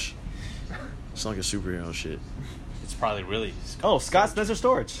 Storch. It's like a superhero shit. It's probably really. Oh, Scott Spencer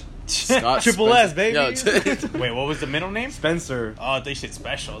Storch. Scott Triple Spencer- S, baby. Yo, Wait, what was the middle name? Spencer. Oh, they shit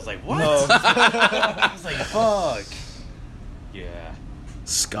special. I was like, what? No. I was like, fuck. Yeah.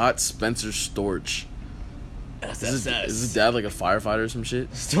 Scott Spencer Storch. That's Is his dad like a firefighter or some shit?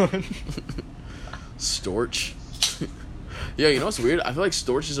 Storch. Storch. Yeah, you know what's weird? I feel like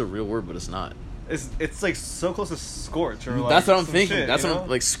Storch is a real word, but it's not. It's like so close to scorch or like That's what I'm some thinking. shit, That's you what know? I'm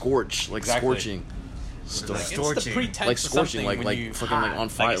like scorch, like Exactly. scorching. It's the Scorching. pretext Like of scorching, something when like you fucking like on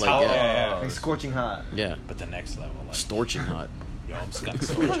hot. fire, it's like, hot. yeah. Like scorching hot. Yeah. But the next level, like, Storching hot. yo, I'm Scott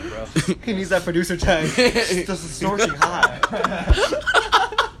Storch, bro. He needs that producer tag. Just scorching hot.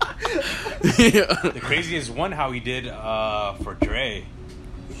 The craziest one, how he did for Dre.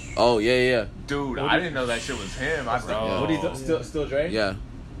 Oh yeah. Dude, I didn't know that shit was him. I Bro. thought What do you still Dre? Yeah.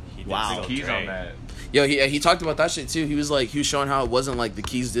 He did Wow. Still the keys Dre. on that. Yo, he talked about that shit too. He was showing how it wasn't like the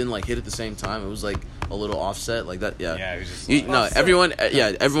keys didn't like hit at the same time. It was like a little offset, like that. Yeah. Yeah, he was just You- like, no, everyone.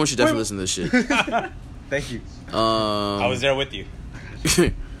 Yeah, everyone should definitely listen to this shit. Thank you. I was there with you.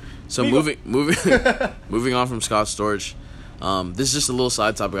 So moving on from Scott Storch. This is just a little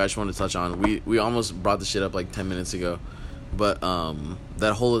side topic I just wanted to touch on. We almost brought the shit up like 10 minutes ago, but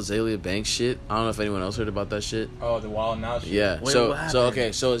that whole Azalea Banks shit. I don't know if anyone else heard about that shit. Oh, the Wild Now shit. Yeah. Wait, so what happened?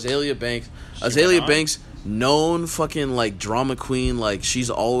 okay. So Azalea Banks. went on? Known fucking like drama queen. Like she's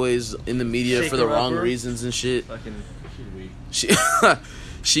always in the media Shake for the her wrong upper. reasons and shit. Fucking.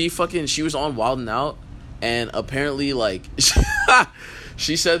 She she was on Wild 'N Out, and apparently like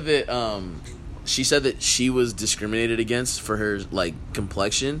she said that she was discriminated against for her like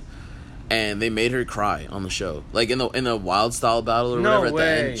complexion, and they made her cry on the show, like in the Wild Style battle or No whatever. At way.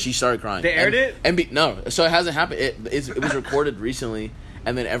 the end, she started crying. They aired it? No, so it hasn't happened. It was recorded recently.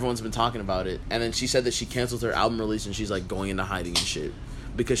 And then everyone's been talking about it. And then she said that she canceled her album release and she's like going into hiding and shit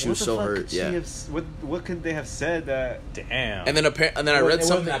because she was so hurt. Yeah. What could they have said that? Damn. And then I It read wasn't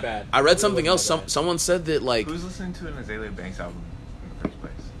something. that bad. I read It something else. wasn't that bad. Someone said that like Who's listening to an Azalea Banks album in the first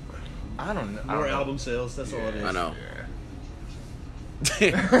place? I don't know. More album sales, that's all it is. I know.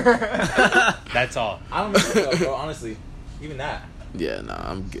 That's all. I don't know, bro. Honestly, even that. Yeah, no,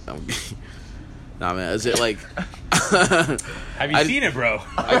 I'm. Nah, man. Is it like? Have you seen it, bro?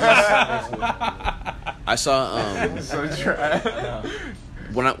 I saw So trash.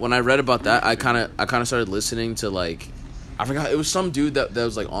 when I read about that, I kind of started listening to like, I forgot, it was some dude that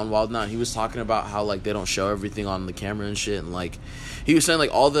was like on Wild 9. He was talking about how like they don't show everything on the camera and shit, and like he was saying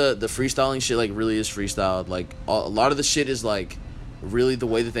like all the freestyling shit like really is freestyled. Like a lot of the shit is like really the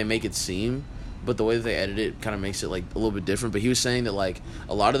way that they make it seem, but the way that they edit it kind of makes it like a little bit different. But he was saying that like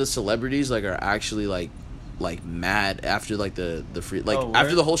a lot of the celebrities like are actually like mad after like the free like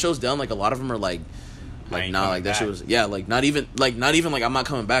after the whole show's done. Like a lot of them are like nah, like that shit was like not even like I'm not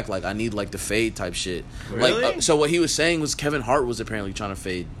coming back. Like I need like the fade type shit. Really? Like so what he was saying was Kevin Hart was apparently trying to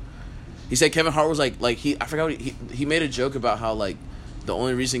fade. He said Kevin Hart was like I forgot what he made a joke about how like the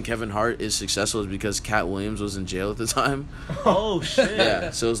only reason Kevin Hart is successful is because Cat Williams was in jail at the time. Oh shit. Yeah,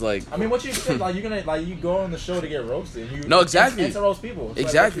 so it was like I mean, what you expect? Like you're gonna like you go on the show to get roasted. You No, exactly. Answer roast people. So,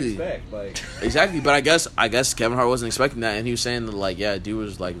 Exactly. Like, what you expect? Like exactly, but I guess Kevin Hart wasn't expecting that, and he was saying that like dude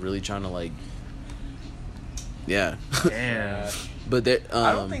was like really trying to like Damn. But there,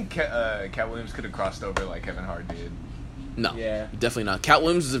 I don't think Cat Williams could have crossed over like Kevin Hart did. no, Yeah. definitely not. Cat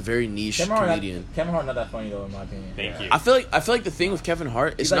Williams is a very niche comedian. Kevin Hart not that funny though, in my opinion. Thank you. I feel like the thing with Kevin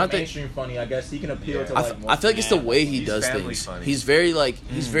Hart He's is like not that mainstream funny. I guess he can appeal to I like. feel like it's the way he He's does family things. funny. He's very like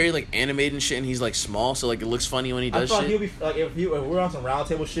animated and shit, and he's like small, so like it looks funny when he I does feel like he'll shit. be like if we're on some round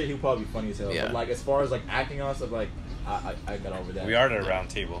table shit, he'll probably be funny as hell. Yeah. But like as far as like acting on stuff, like I got over that. We are at a round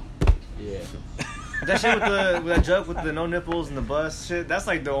table. Yeah. That shit with that joke with the no nipples and the bust shit. That's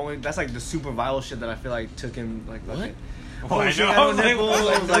like the super viral shit that I feel like took him like What? Oh, I shit, know. got I was like, nipples.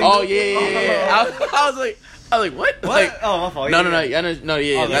 what? I was like, Oh yeah. I was like, what? What? Like, Oh, my fault. no,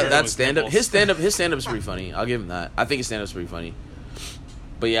 Yeah. Oh, that's there was stand up. nipples. His stand up's pretty funny. I'll give him that. I think his stand up's pretty funny.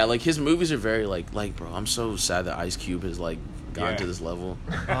 But yeah, like his movies are very like bro, I'm so sad that Ice Cube has like gotten to this level.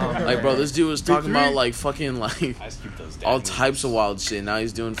 Like bro, this dude was talking about like fucking like Ice Cube does all dad types of movies. wild shit. Now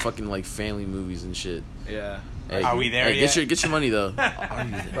he's doing fucking like family movies and shit. Yeah. Hey, Are we there hey, yet? Get your money though. Are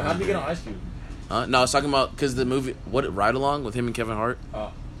you But there? how'd you get on Ice Cube? No, I was talking about because the movie Ride Along with him and Kevin Hart.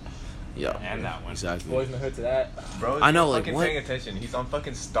 Yeah, And that one. exactly. Boys in the Hood to that. Bro, I know, like, fucking what? paying attention. He's on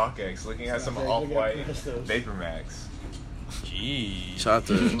fucking StockX looking at some off-white Vapor Max. Jeez. Shout out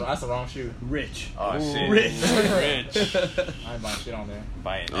to That's the wrong shoe. Rich. Oh shit. Rich. I ain't buying shit on there.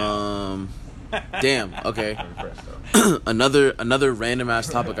 Buy it now. damn. Okay. I'm impressed, though. another random ass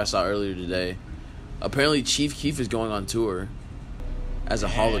topic I saw earlier today. Apparently, Chief Keef is going on tour as a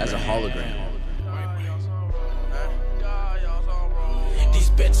hologram. These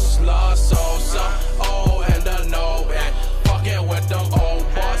bitches love salsa, oh, and I know it. Fucking with them old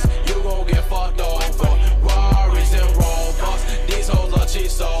boys, you gon' get fucked over. Rarries and Rovers, these hoes are cheap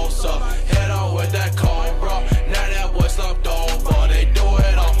salsa. Hit on with that Cobra, now that boy slumped over. They do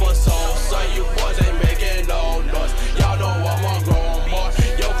it off for salsa, you boys ain't making no noise. Y'all know I'm a grown boy,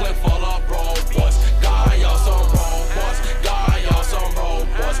 yo clip full of bro boys. Got y'all some robots, got y'all some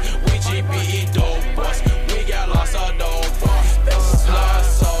robots. We GBE dope boys, we got lots of dope boys. Bitches love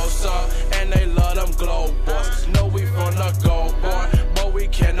salsa, and they love them glow boys. Know we from the go boy, but we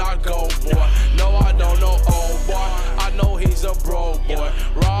cannot go boy. No, I don't know old boy, I know he's a bro boy.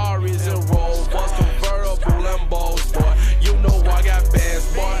 Rarries and Rovers, convertible Lambos boy. You know I got bands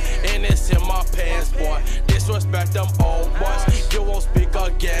boy, and it's in my pants boy. Disrespect them old boys, you won't speak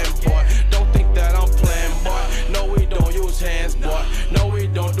again boy. Don't think that I'm playing boy. No, we don't use hands boy. No, we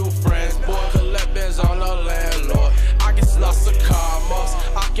don't do friends boy. Collect bands on the landlord. I get lots of commas,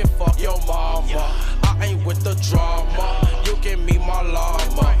 I can fuck your mama. I ain't with the drama, you can meet my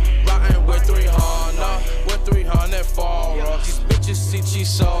llama. Riding with 300, with 300 for These bitches see cheese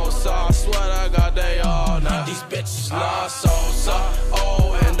salsa, I swear I got they all now. These bitches love salsa,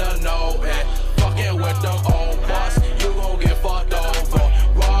 oh, and I know it. Fucking with them old boss, you gon' get fucked over.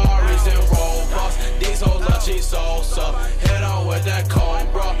 Rarries and Rovers, these hoes are cheese salsa. Hit on with that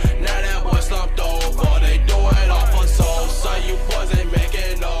Cobra, now that boy slumped over. They do it off for salsa, you boys ain't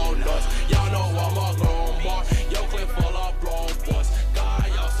making no noise. Y'all know I'm a grown boy, yo clip full of bro boys. Got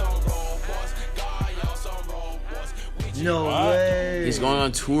y'all some robots, got y'all some robots. We No What? way. He's going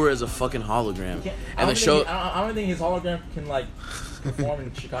on tour as a fucking hologram, I and the don't show. think I don't think his hologram can like perform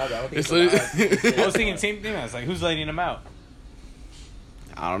in Chicago. I don't think It's it's literally- I was thinking the same thing. I was like, who's letting him out?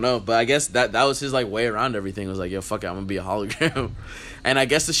 I don't know, but I guess that was his like way around everything. It was like, yo, fuck it, I'm gonna be a hologram, and I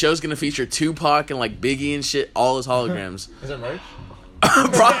guess the show's gonna feature Tupac and like Biggie and shit, all his holograms. Is it merch?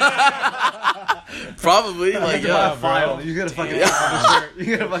 Probably, like You gotta buy a yeah. file. You gotta fucking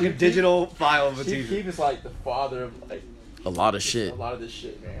you got a fucking digital file of a Chief t-shirt. Keef is like the father of like A lot of shit. a lot of this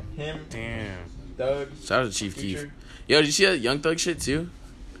shit, man. Him, Damn. Doug, Shout out to Chief Future. Keef. Yo, did you see that Young Thug shit too?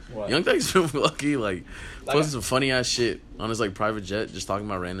 What? Young Thug's been lucky, like posting some funny ass shit on his like private jet, just talking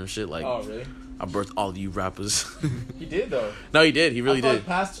about random shit. Like, Oh, really? I birthed all you rappers. He did though. No, he did. He really I feel did.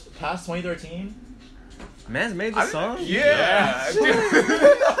 Like past 2013. Man's made the song. Yeah.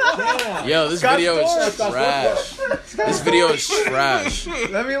 Damn. Yo, this Scott video is Storch. trash. This video is trash.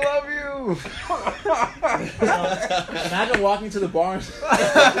 Let me love you. Imagine walking to the bar.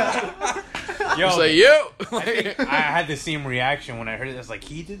 Yo, It's like, yo. I think I had the same reaction when I heard it. I was like,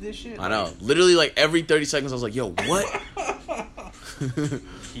 he did this shit? I know. Literally, like every 30 seconds, I was like, yo, what?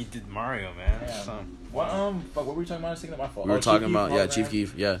 He did Mario, man. Yeah. Some- What fuck, what were we talking about? I was thinking about my fault. We were Oh, talking Chief Keef, about, yeah, hologram. Chief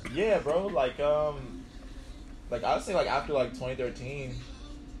Keef, yeah. Yeah, bro. Like I would say like after like 2013,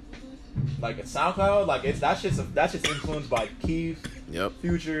 like SoundCloud, like it's that shit's influenced by Keef, Yep.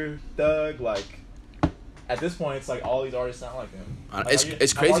 Future, Thug. Like at this point, it's like all these artists sound like him. Like,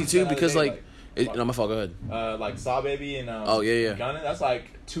 It's I crazy watched too the other because day, no, my fault. Go ahead. like Saw Baby and Oh, yeah. Gunna. That's like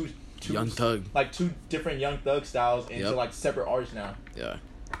two Young Thug. like two different Young Thug styles into Yep. like separate artists now. Yeah.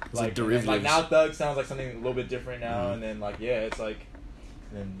 It's Like, like and then, derivatives. like now Thug sounds like something a little bit different now, Mhm. and then like yeah, it's like,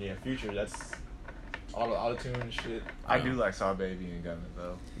 and then Future, that's auto-tune and shit. I do like Saw Baby and Gunna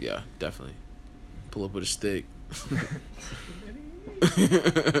though. Yeah, definitely. Pull up with a stick.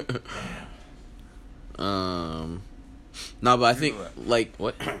 No, but I think like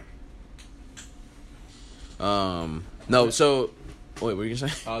what? No. So, wait, what were you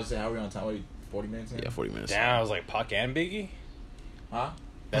gonna say? I was saying, how are we on time? Wait, 40 minutes in? Yeah, 40 minutes. Damn, I was like, Pac and Biggie? Huh?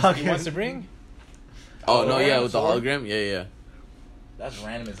 That's what he wants to bring? Oh no, yeah, hologram, with the sword? hologram. Yeah. That's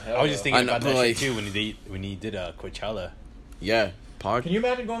random as hell. I was just though. thinking I know, about but, that like- shit too when he did Coachella. Yeah. Pac. Can you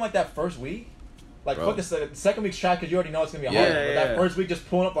imagine going like that first week? Like, Bro. fuck the second week's track because you already know it's gonna be a Yeah, hologram. But that first week, just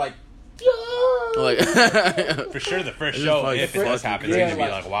pulling up like, Like, For sure, the first This is show, fucking if it does happen, Yeah, it's gonna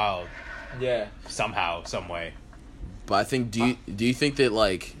be like- like wild yeah. somehow, some way. but I think do you think that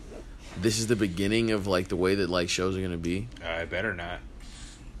like this is the beginning of like the way that like shows are gonna be? I better not.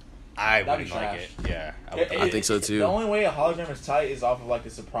 I That'd wouldn't be like trash. it. Yeah, I would I think so, too. The only way a hologram is tight is off of like the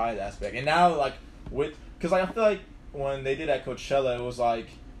surprise aspect. And now like because like I feel like when they did at Coachella, it was like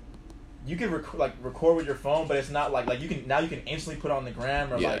you could record with your phone, but it's not like you can instantly put it on the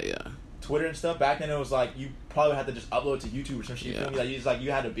gram or Yeah, like yeah. Twitter and stuff. Back then it was like you probably had to just upload it to YouTube or some shit. You Yeah. feel me? Like you just like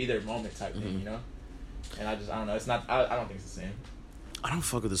you had to be there moment type thing, Mhm. you know. And I don't know. It's not. I don't think it's the same. I don't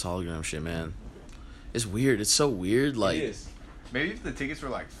fuck with this hologram shit, man. It's weird. It's so weird. Like, it is. Maybe if the tickets were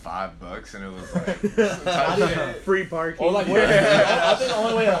like $5 and it was like Not even Free parking. Or like, I think the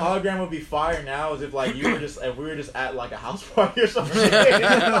only way a hologram would be fire now is if like if we were just at like a house party or something.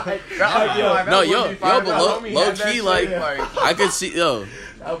 Like, no, yo, but low key, like, I could see, yo,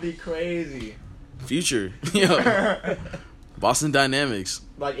 that would be crazy. Future, yo, Boston Dynamics.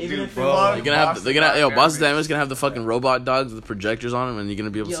 Like even Dude, if bro, it They're was, gonna have, Boston Dynamics gonna have the fucking robot dogs with the projectors on them, and you're gonna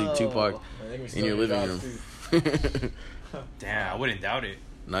be able to see Tupac in your living room. Damn, I wouldn't doubt it.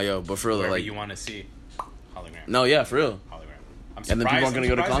 No, yo, but for real, though, Whatever like, you want to see, hologram. no, yeah, for real. Hologram. I'm And then people aren't gonna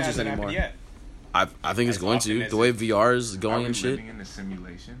go to I'm surprised it concerts hasn't happened anymore. yet. I think it's As going often to. as The way it- VR is Are going we and shit. living in a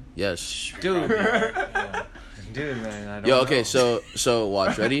simulation? Yes. Dude, Yeah. dude, man. I don't Yo, know. okay, so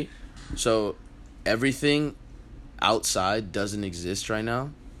watch, ready? So everything outside doesn't exist right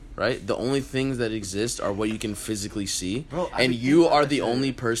now, right? The only things that exist are what you can physically see. Bro, I And be you thinking about are that the shit.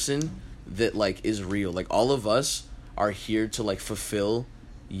 only person that like is real. Like all of us are here to like fulfill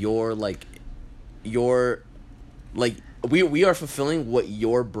your like we are fulfilling what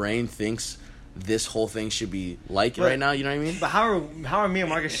your brain thinks this whole thing should be like But- right now, you know what I mean? But how are me and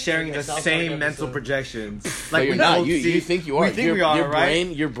Marcus sharing the It sounds like same an mental episode. projections? But you're we not. both You see- think you are. We think your, we are, your right?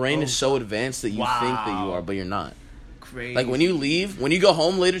 brain, your brain is so advanced that you think that you Wow. are, but you're not. Crazy. Like when you leave, when you go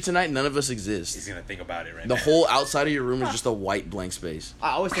home later tonight, none of us exist. He's gonna think about it right The now. whole outside of your room is just a white blank space.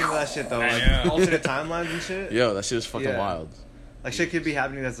 I always think of that shit though, like Yeah. alternate timelines and shit. Yo, that shit is fucking Yeah. wild. Like shit could be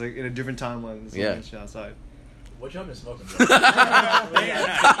happening that's like in a different timeline. Than Yeah. shit outside. What y'all been smoking, bro?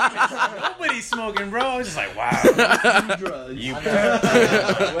 Nobody's smoking, bro. I was just like, wow. You I know.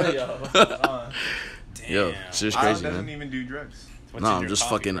 Where y'all? damn. Yo, shit is Alan crazy, doesn't man. even do drugs. What's No, in I'm your just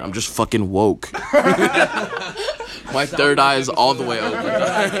coffee, fucking. bro? I'm just fucking woke. My third eye is all the way open.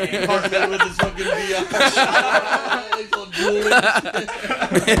 Yo,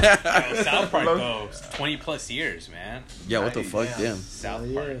 South Park though, 20+ years, man. Yeah, what the Nice. fuck? Damn.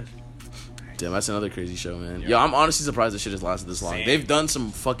 South Park. Damn, that's another crazy show, man. Yeah. Yo, I'm honestly surprised this shit has lasted this long. Same. They've done some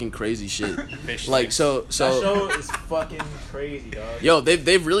fucking crazy shit. Fish Like sticks. That so. show is fucking crazy, dog. Yo,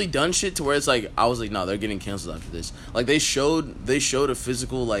 they've really done shit to where it's like I was like, no, they're getting canceled after this. Like they showed a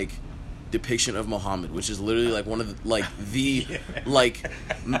physical like depiction of Muhammad, which is literally like one of the, like the like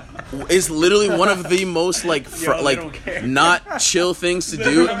it's literally one of the most like like not chill things to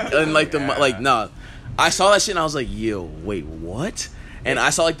do, and like the like nah. I saw that shit and I was like, yo, wait, what? And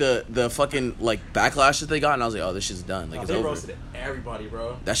I saw like the fucking like backlash that they got, and I was like, oh, this shit's done. Like, it's they over. roasted everybody,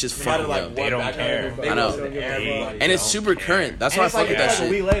 bro. That's just No matter, fucking like, They what don't background care. they I know. roasted everybody, And it's bro. super current. That's And why I it's fuck like, with that it's like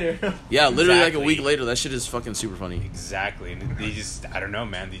shit. a week later. Yeah, literally like a Exactly. week later. That shit is fucking super funny. Exactly, and they just, I don't know,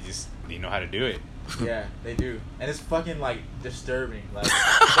 man. They know how to do it. Yeah, they do, and it's fucking like disturbing, like,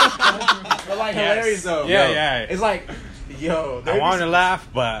 but like Yes. hilarious though. Yeah, Yo, yeah. It's like, yo, I want to laugh,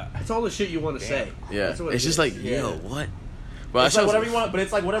 but It's all the shit you want to say. Yeah, That's what it's it just is. like, Yeah. yo, what? Bro, It's that like show's- whatever you want, but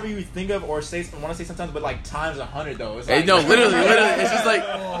it's like whatever you think of or say, want to say sometimes, but like times 100 though. It's Hey, like, no, literally, it's just like,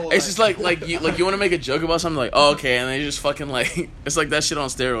 it's just like you want to make a joke about something, like, oh, okay, and then you just fucking like, it's like that shit on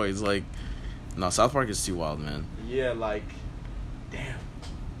steroids. Like, no, South Park is too wild, man. Yeah, like, damn.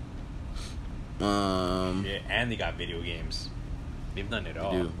 yeah, and they got video games. They've done it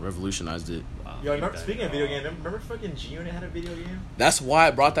all. Dude, revolutionized it. Wow, Yo, they've remember, done speaking it of video all. games, remember fucking G-Unit had a video game? That's why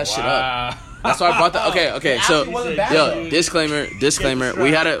I brought that shit up. Wow. That's why I brought that. Okay, It so actually wasn't bad, yo, though. disclaimer.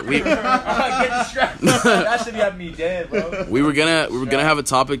 We had a Get distracted. That should have me dead, bro. we were gonna have a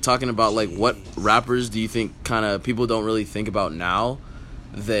topic talking about like what rappers do you think kind of people don't really think about now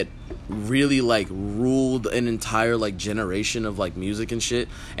that really like ruled an entire like generation of like music and shit.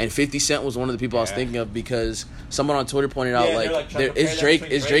 And 50 Cent was one of the people I was Yeah. thinking of because someone on Twitter pointed out Yeah, like, they're, like, trying to is compare that Drake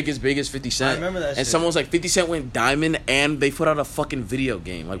between Drake. as big as 50 Cent? I remember that And shit. someone was like 50 Cent went diamond and they put out a fucking video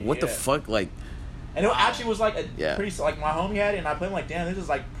game. Like what the Yeah. fuck? Like And it actually was like a Yeah. pretty, like my homie had it, and I played him like, damn, this is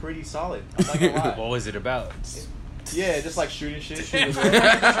like pretty solid. I'm not gonna lie. What was it about? Yeah, just like shooting shit. Shooting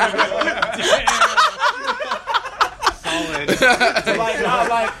Solid. like, not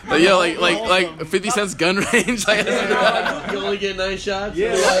like, yo, like 50 Cent's gun range. Like, You only get 9 shots.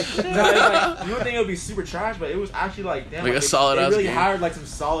 yeah, like, no, it's like you would think it would be super trash, but it was actually like, damn, Like a they- solid They ass really game. hired like some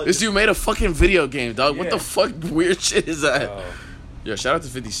solid. this dude made a fucking video game, dog. What Yeah. the fuck weird shit is that? Oh. Yo, shout out to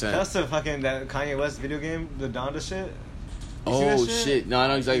 50 Cent. That's the fucking that Kanye West video game, the Donda shit. You see Oh that shit! No, I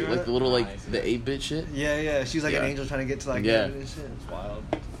know exactly You like the little Nah, I like see the that. 8-bit shit. Yeah. She's like Yeah. an angel trying to get to like Yeah. heaven and shit. It's wild.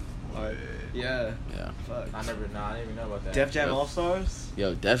 Yeah. Yeah. Fuck. I didn't even know about that. Def Jam Yep. All Stars.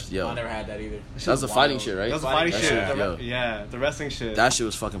 Yo, I never had that either. That was the fighting shit, right? That was the fighting That shit. shit, The yo. yeah, the wrestling shit. That shit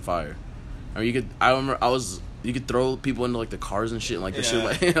was fucking fire. I mean, you could throw people into like the cars and shit, and like that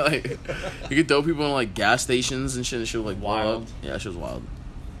Yeah. shit like you could throw people in like gas stations and shit, and shit would, like blow Wild. up. Yeah, that shit was wild.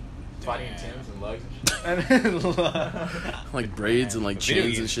 Fighting in Timbs and lugs and shit. And Like braids and like The video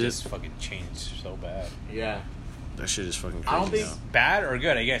chains and games shit. just fucking changed so bad. Yeah. That shit is fucking crazy. I don't think now. Bad or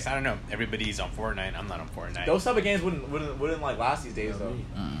good? I guess I don't know. Everybody's on Fortnite. I'm not on Fortnite. those type of games wouldn't like last these days though.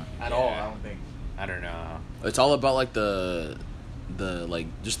 At all, I don't think. I don't know. It's all about like the like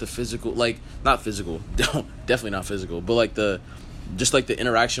just the physical, like not physical, definitely not physical, but like the just like the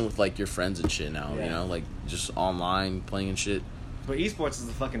interaction with like your friends and shit now. Yeah. You know, like just online playing and shit. But esports is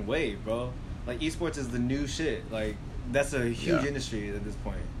the fucking wave, bro. Like esports is the new shit. Like that's a huge Yeah. industry at this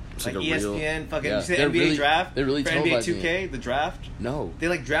point. It's Like like a real- ESPN, fucking yeah. you see the They're NBA really- draft. they're really for NBA televising 2K, the draft. No. They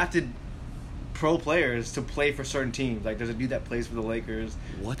like drafted pro players to play for certain teams. Like there's a dude that plays for the Lakers.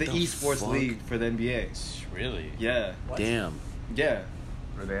 What the the esports fuck? league for the NBA. Really? Yeah. Damn. Yeah.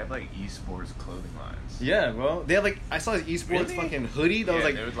 Or they have like esports clothing lines. Yeah, bro. They have like I saw this esports Really? fucking hoodie that Yeah, was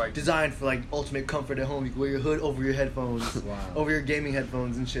they like, was, like- designed for like ultimate comfort at home. You can wear your hood over your headphones, Wow. over your gaming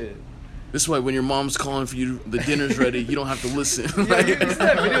headphones and shit. This way, when your mom's calling for you, the dinner's ready. You don't have to listen. Yeah, you see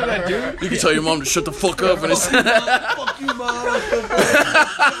that video of that dude? You can tell your mom to shut the fuck up, and it's Fuck you, mom.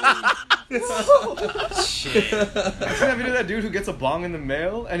 Shit. You see that video of that dude who gets a bong in the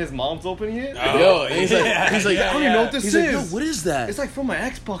mail and his mom's opening it? Oh, yo. And he's like, yeah, I don't even know what this He's is. like, Yo, what is that? It's like from my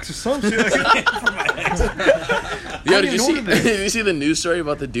Xbox or some shit. Yo, I did you didn't see? know this. Did you see the news story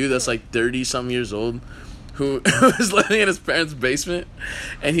about the dude that's like 30-some years old, who was living in his parents' basement,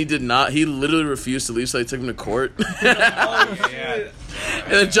 and he did not. He literally refused to leave, so they took him to court, Yeah.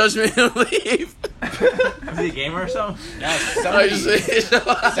 and the judge made him leave. Is he a gamer or something? No, I just-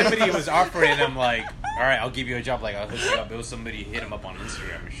 somebody was offering him like, all right, I'll give you a job. Like I'll hook you up. It was somebody hit him up on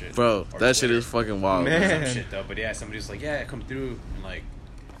Instagram and shit. Bro, Or that shit Twitter. is fucking wild. Man. Some shit though. But yeah, somebody was like, yeah, come through. And like,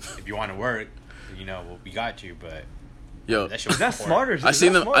 if you want to work, you know, well, we got you. But Yo, that shit was That's important. smarter. I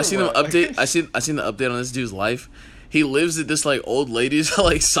seen them. That's I seen them smarter, update. bro. I seen the update on this dude's life. He lives at this like old lady's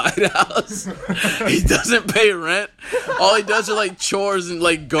like side house. He doesn't pay rent. All he does are like chores and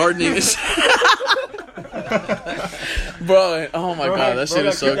like gardening and shit. Bro, oh my god, that shit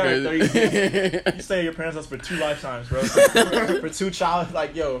is so crazy. You stay at your parents' house for 2 lifetimes, bro. For 2 child,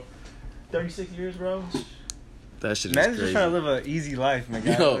 like, yo, 36 years, bro. That shit is Man's just crazy. trying to live an easy life, my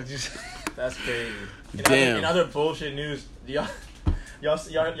guy. Yo. Like, just- That's crazy. Damn. In other bullshit news, y'all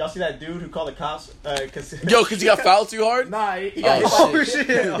see that dude who called the cops? Cause he got fouled too hard? Nah, he got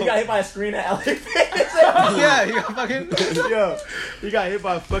hit by a screen at LA Fitness. Yeah, he got fucking. Yo, he got hit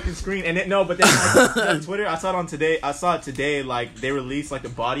by a fucking screen, and then like, on Twitter, I saw it today. Like they released like the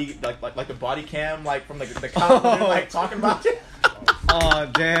body, like the body cam, like from the cop, like talking about it. Oh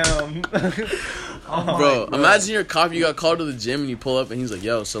damn. Bro, imagine you're a cop. You got called to the gym, and you pull up, and he's like,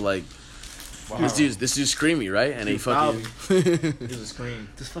 "Yo, so like." Wow. This dude's screamy, right? And he fucking. It was a screen.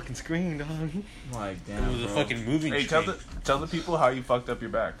 This fucking screen, dog. Like damn. It was a fucking moving. Hey, tell the people how you fucked up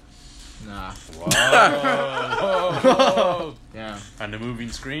your back. Nah. Whoa. Yeah. On the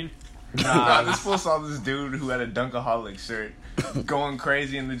moving screen. Nah, this fool saw this dude who had a Dunkaholic shirt going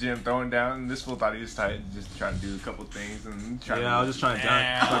crazy in the gym, throwing down, and this fool thought he was tight, just trying to do a couple things and trying. I was just trying to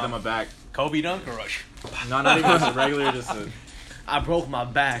dunk on my back. Kobe dunk or rush? No, not even just a regular, just a. I broke my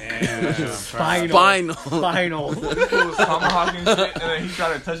back. Spinal. This fool was tomahawking shit, and then he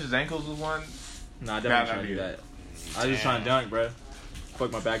tried to touch his ankles with one. Nah, I definitely trying to do that. I was just trying to dunk, bro.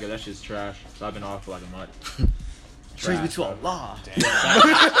 Fuck my back up, that shit's trash. So I've been off for like a month. Praise be to Allah.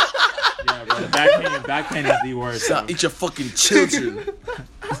 Yeah, bro. Back pain is the worst. Stop, eat your fucking children.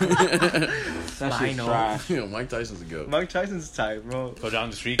 That shit's trash. Yo, Mike Tyson's a goat. Mike Tyson's tight, bro. Go down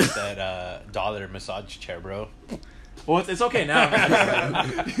the street, get that $1 massage chair, bro. Well, it's okay now.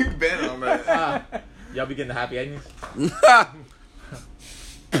 You bet on that. Y'all be getting the happy endings?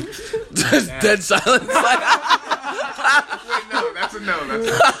 Just dead silence. Wait, no, that's a no.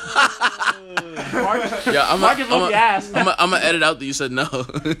 Yeah, I'm gonna edit out that you said no.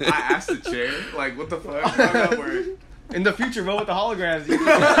 I asked the chair, like, what the fuck? How that work? In the future, bro, with the holograms. The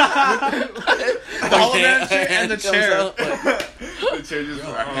hologram chair and the chair. The chair just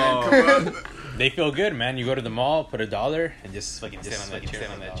come up. They feel good, man. You go to the mall, put $1, and just fucking sit on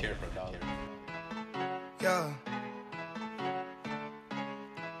that chair for $1. Yeah.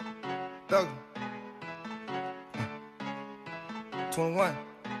 Doug. 21.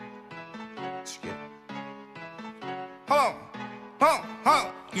 Let's get it. Hold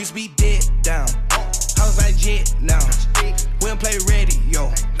on. Used to be dead down. House by jet now. We don't play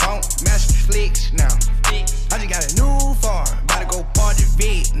radio. Don't match the flicks now. I just got a new farm. About to go party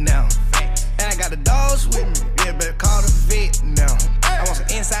vet now. And I got the dogs with me. Yeah, better call the vet now. I want some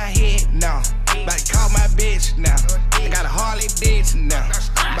inside head now. About to call my bitch now. I got a Harley bitch now.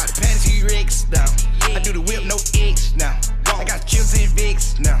 About to pan T-Rex now. I do the whip, no X now. I got chills and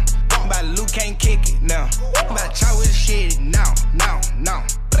Vicks now. I'm about to Luke can't kick it now. I'm about to try with shit now.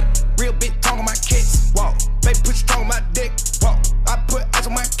 Real big tongue on my kids. Walk. Baby, put your tongue on my dick. Walk. I put ice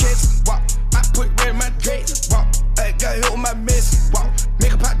on my kids. Walk. I put red in my dress. Walk. I got hit with my miss. Walk.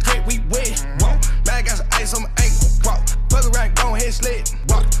 Make a pot drink, we wet. Walk. Man, I got some ice on my ankle. Walk. Fuck around, go ahead, slit.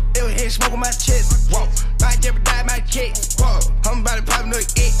 Walk. They was here smoking my chest. Walk. I never died my kid. Walk. I'm about to pop another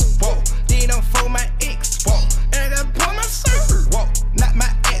X. Walk. Then I'm for my X. Walk. And I got to pull my server. Walk. Not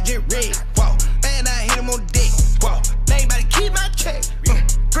my edge red. Walk. And I hit him on dick. Walk. They ain't about to keep my check.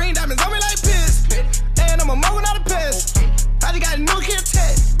 Green diamonds on me like piss. And I'm a mogan out of piss. I just got a new kid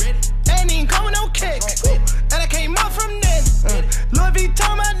test. Ain't even coming no kick. And I came up from that. Louis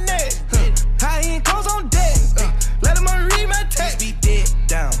Vuitton my neck. High end clothes on deck. Let them read my text. Be dead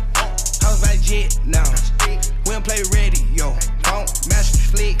down. House by jet now. We don't play radio. Don't match the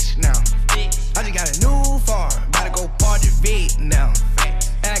flicks now. I just got a new farm. About to go party vet now.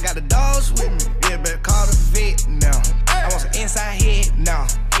 And I got the dogs with me. Yeah, better call the vet now. I want some inside head now.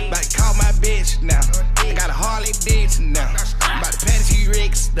 About to call my bitch now. I got a Harley bitch now. About to pan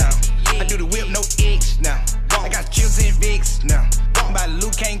T-Rex now. I do the whip, no X now. I got chills and Vicks now. I'm about to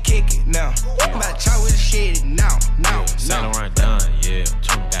Luke can't kick it now. I'm about to try with the shit now. Saint Laurent done, yeah.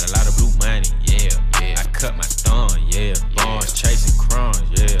 Got a lot of blue money, yeah. I cut my thumb, yeah. Bonds chasing crumbs,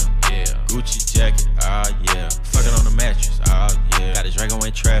 yeah. Gucci jacket, oh yeah. Fucking on the mattress, oh yeah. Got a Draco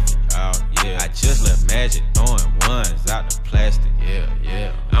in traffic, oh yeah. I just left Magic throwing ones out the plastic,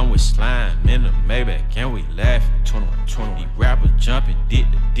 yeah. I'm with Slime in the Maybach, can we laugh? 21. These rappers jumping dick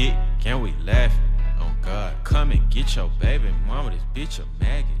to dick, can we laugh? Oh God, come and get your baby mama, this bitch a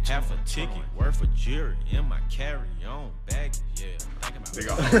maggot. Half a ticket worth of jewelry in my carry-on baggage, yeah. They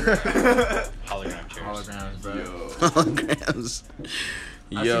got holograms. Hologram chairs. Holograms, bro. Holograms.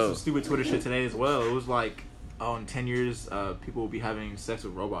 I seen Yo. some stupid Twitter shit today as well. It was like, in 10 years, people will be having sex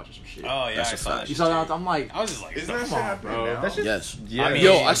with robots or some shit. Oh yeah, That's I a saw fact. that. You saw that? I'm like, I was just like, Isn't that come shit on, happening bro. now? That shit- Yes. Yeah. I mean,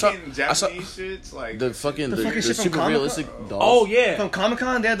 Yo, I saw. Japanese shits, like The fucking The fucking the shit from super Comic-Con? realistic dolls. oh yeah. From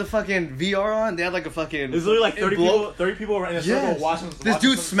Comic-Con, they had the fucking VR on. They had like a fucking. There's literally like 30 blow- people in a Yes. circle watching. This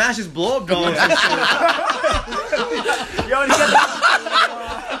dude smashes blow up dolls. and shit. Yo, and he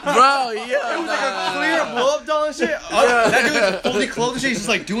got Bro, yeah. It was like a clear blow up doll and shit. That dude was fully clothed and shit. He's just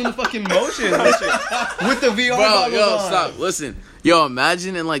like doing the fucking motions and shit with the VR Bro, goggles yo, on. stop. Listen. Yo,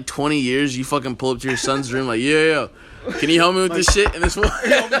 imagine in like 20 years you fucking pull up to your son's room like, yo, can you help me with this shit? And this one.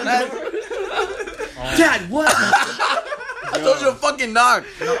 Dad, what? I told you to fucking knock.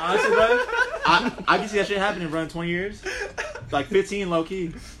 No, honestly, bro, I can see that shit happening, bro, in 20 years. Like 15, low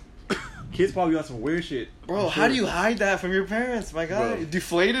key. Kids probably on some weird shit. Bro, how do you hide that from your parents, my guy? Bro.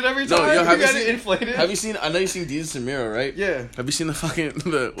 Deflated every No, time? yo, have you got it seen- inflated? Have you seen? I know you've seen Jesus and Miro, right? Yeah. Have you seen the fucking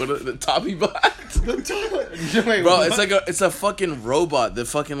the Toppy bot? Wait, Bro, what? it's a fucking robot that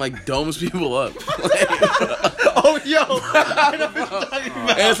fucking like domes people up. Oh, yo. I know what you're talking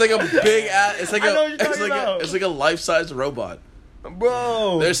about. And it's like a big ass. It's like I know what a. you're It's talking like about. a. It's like a life-size robot.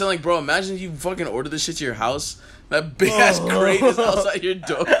 Bro. They're saying like, bro, imagine if you fucking order this shit to your house. That big ass crate is outside your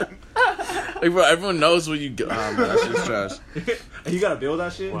door. Like, bro, everyone knows what you get. Oh, man, that shit's trash. You gotta build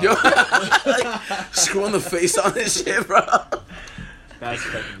that shit? Yo, like, screwing the face on this shit, bro. That's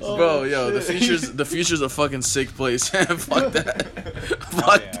fucking Bro, yo, the future's a fucking sick place, man. Fuck that.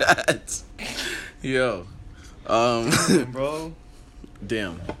 Fuck that. Yo. Bro.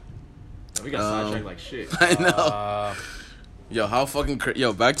 Damn. We got sidetracked like shit. I know. Yo, how fucking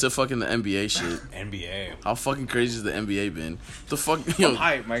yo, back to fucking the NBA shit. NBA. How fucking crazy has the NBA been? The fuck, yo, I'm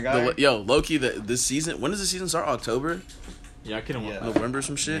hype, my guy. yo, Loki, this season. When does the season start? October, Yeah, I couldn't watch November, or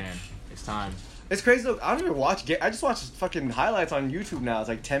some shit. Man, it's time. It's crazy though. I don't even watch I just watch fucking highlights on YouTube now. It's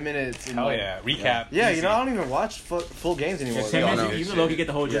like 10 minutes. And Hell like, yeah. Recap. Yeah, Easy. you know, I don't even watch full games anymore. Yeah, 10 Like, minutes, even though you get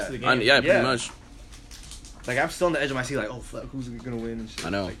the whole gist of the game. Yeah, pretty Yeah. much. Like, I'm still on the edge of my seat, like, oh, fuck, who's gonna win and shit. I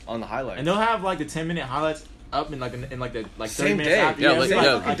know. Like, on the highlights. And they'll have like the 10-minute highlights up in like the 30 Same minutes day. after. Yeah, it's like- like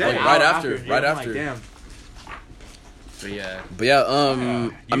yeah, an like hour right after, Yeah, right I'm after. Like, damn. But yeah. But yeah,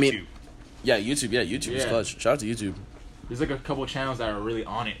 I mean, YouTube. yeah, YouTube is Yeah. clutch. Shout out to YouTube. There's like a couple channels that are really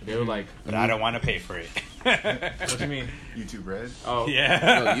on it. They were like, But I don't want to pay for it. what you mean? YouTube Red. Oh, No,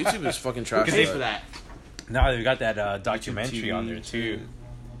 Yeah. YouTube is fucking Who trash. can pay for that? No, they got that documentary on there too.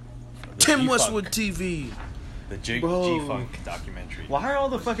 The Tim G-Funk. Westwood TV. The Bro. G-Funk documentary. Why are all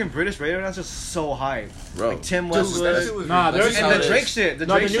the fucking British radio announcers so hype? Bro. Like Tim Dude, that shit Westwood. was Nah, ridiculous. there's And the how it Drake is. shit. The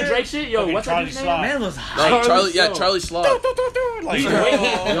No, the Drake new shit. Drake shit? Yo, Fucking what's that Charlie dude's name? Sloth. Man was No, hype. Charlie, yeah, so- Charlie Sloth. Like, He's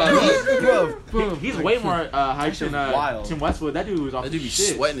Bro, He's way more hype shit's than wild. Tim Westwood. That dude was off That dude be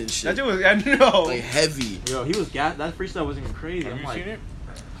shit. sweating and shit. that dude was, I know. Like heavy. Yo, he was gas. That freestyle was even crazy. have I'm you like, seen it?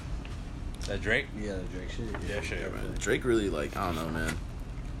 Is that Drake? Yeah, the Drake shit. Yeah, sure. Yeah, man. Drake really like, I don't know, man.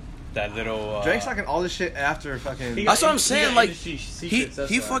 That little. Drake's talking all this shit after fucking. That's what I'm saying. Like he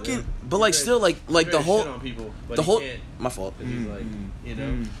fucking, but like still like the whole the whole. My fault. He's like, you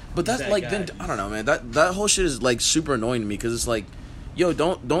know. But that's that like guy. then I don't know, man. That whole shit is like super annoying to me because it's like, yo,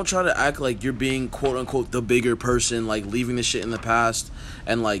 don't try to act like you're being quote unquote the bigger person, like leaving the shit in the past,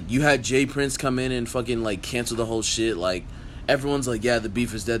 and like you had Jay Prince come in and fucking like cancel the whole shit. Like everyone's like, yeah, the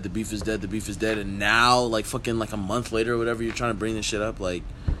beef is dead, the beef is dead, the beef is dead, and now like fucking like a month later or whatever, you're trying to bring this shit up. Like,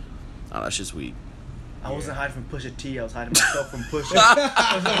 oh, that shit's weak. I wasn't hiding from Pusha T. I was hiding myself from Pusha.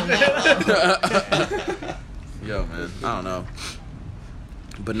 Yo, man, I don't know.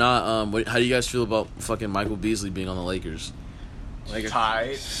 But not how do you guys feel about fucking Michael Beasley being on the Lakers? Like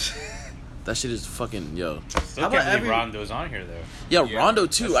Tied. That shit is fucking yo. Still How can't about believe every- Rondo's on here though. Yeah, Yeah, Rondo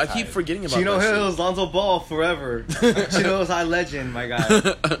too. that's I keep tight. forgetting about Chino that shit. Hills, Lonzo Ball forever. Chino Hills High legend, my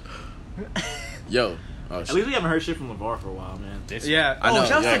guy. Yo. Oh, at shit. least we haven't heard shit from LeVar for a while, man. This Yeah. I know,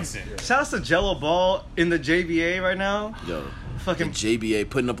 shout yeah. out to Jello Ball in the JBA right now. Yo. The Fucking JBA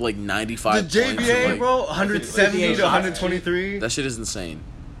putting up like 95 the points. JBA, like, bro. 170 to 123. That shit is insane.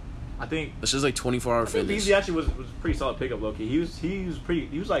 I think That's just like 24-hour I think fitness. Beasley actually was pretty solid pickup, low key. He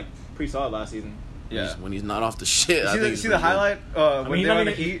was like pretty solid last season. Yeah. When he's not off the shit. I think You it's see the pretty good. highlight I when mean, they were on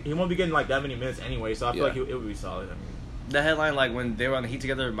the Heat? he won't be getting like that many minutes anyway, so I feel Yeah. like it would be solid. I mean, The headline, like when they were on the Heat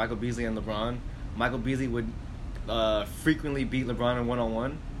together, Michael Beasley and LeBron. Michael Beasley would frequently beat LeBron in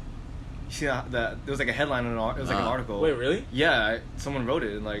one-on-one. You see that? There was like a headline in it was like an article. wait, really? Yeah, someone wrote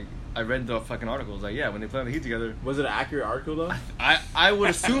it and like I read the fucking article. It was like, yeah, when they play on the Heat together. Was it an accurate article though? I would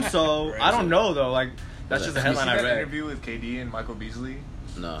assume so. I don't know though. Like that's just a Did you headline see I that read. interview with KD and Michael Beasley?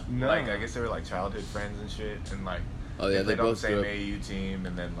 No. No. Like, I guess they were like childhood friends and shit, and like, Oh yeah, they played on the both same grew up. AU team,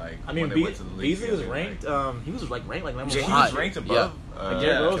 and then like, I mean, when they went to the league Beasley was together, ranked. like, He was like ranked like number yeah, he one. was ranked above. Like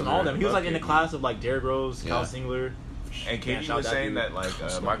Derrick Rose and all of them. He was like in the KD. class of like Derrick Rose, Kyle Yeah. Singler. And Yeah, KD shout was out saying that that like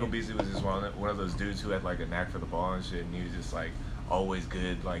dude. Michael Beasley was just one of those dudes who had like a knack for the ball and shit, and he was just like always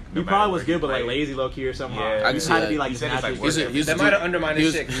good. Like He no matter probably was where good, he but like played. lazy low key or something. Yeah, I can see tried to that. be like He this said it's like natural. worth He's a- every he's That a might dude- have undermined he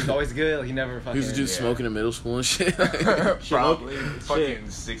his was- shit 'cause he's always good. He never fucking. He was a dude Yeah. smoking in middle school and shit. Probably fucking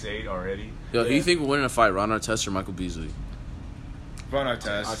 6'8" already. Yo, who do Yeah. you think will win in a fight, Ron Artest or Michael Beasley? Ron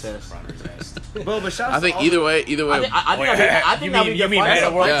Artest. Artest. But shout out I to think all either way. I think that'd be a good fight.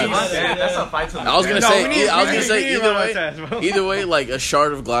 Meta World Yeah, Peace? that's a fight to the I was gonna death. say. we need- I was we gonna need say Ron Artest, bro. either way, like a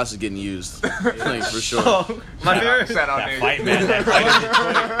shard of glass is getting used, like for sure. Oh, my favorite. Shout out That Nate. fight, man. That fight in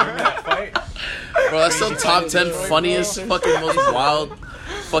Detroit. Remember that fight? Bro, that's still top 10 funniest, fucking most wild,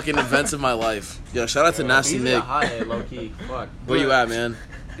 fucking events of my life. Yo, shout out to Nasty He's a Nick. hothead, low key. Fuck. Where you at, man?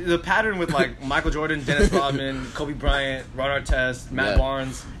 The pattern with like Michael Jordan, Dennis Rodman, Kobe Bryant, Ron Artest, Matt Yeah.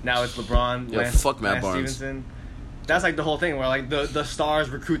 Barnes. Now it's LeBron. Yo, fuck Matt Barnes. Stevenson. That's like the whole thing where like the stars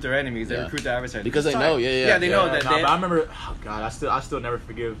recruit their enemies. They Yeah. recruit their adversaries Because they It's know, fine. yeah. They know that. Nah, they, but I remember. Oh God, I still never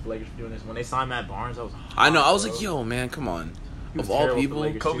forgive Lakers for doing this. When they signed Matt Barnes, I was. I know. I was bro. like, yo, man, come on. He was Of all terrible for people,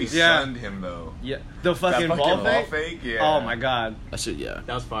 Lakers. Kobe Yeah. sunned him though. yeah, the fucking, That ball fake. fake, yeah. Oh my god, that shit, yeah.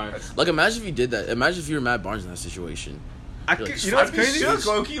 That was fire. Like, imagine if you did that. Imagine if you were Matt Barnes in that situation. I You're could, like, you know what's I'd be crazy? shook,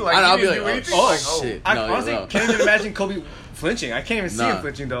 low-key, like, I'll he be didn't like, do anything. oh, Like, shit. I No, honestly no. can't even imagine Kobe flinching. I can't even see Nah. him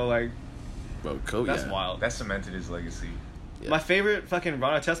flinching though. Like Bro, Kobe, that's yeah. wild. That cemented his legacy. Yeah. My favorite fucking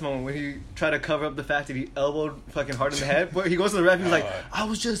Ron Artest moment when he tried to cover up the fact that he elbowed fucking Harden in the head. But he goes to the ref and he's like, I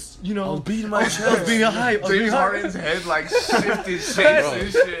was just, you know, I was beating my I was being a hype. I was being James hype. Harden's head like shifted shapes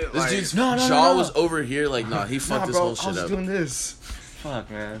and shit. This Like, dude's No, jaw no. was over here. Like, nah, he fucked Nah, this bro, whole I shit was up. doing this.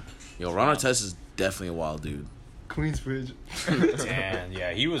 Fuck, man. Yo, Ron Artest is definitely a wild dude. Queensbridge. Damn,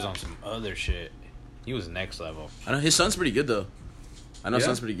 yeah, he was on some other shit. He was next level. I know his son's pretty good though. I know his Yeah?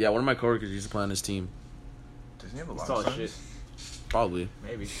 son's pretty. Yeah, one of my coworkers used to play on his team. doesn't he have a lot Solid of shit. sons? Probably.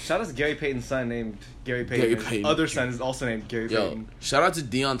 Maybe. Shout out to Gary Payton's son named Gary Payton. Gary His Payton. other son is also named Gary Yo, Payton. shout out to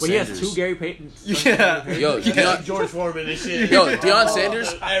Deion But he Sanders. has two Gary Paytons. Yeah. Yo, Deion, George Foreman and shit. Yo, Deion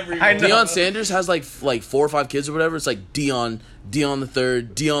Sanders. I know. Deion Sanders has like 4 or 5 kids or whatever. It's like Deion the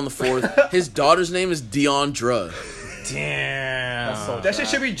third, Deion the fourth. His daughter's name is Deondra. Damn. That's so That shit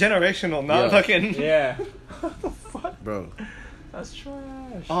should be generational, not Yeah. fucking. Yeah. Bro, That's trash.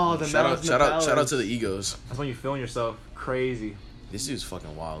 Oh, the shout Mountains out, and the shout out Palace. to the egos. That's when you feeling yourself crazy. This dude's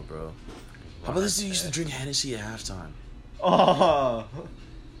fucking wild, bro. How about this dude used to drink Hennessy at halftime? Oh.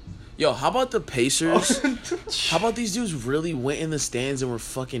 Yo, how about the Pacers? How about these dudes really went in the stands and were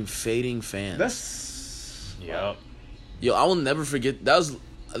fucking fading fans? That's. Yep. Yo, I will never forget. That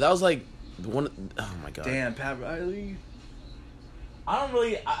was like one. Oh my god. Damn, Pat Riley. I don't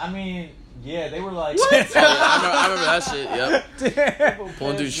really. I mean, yeah, they were like. I remember that shit. Yep.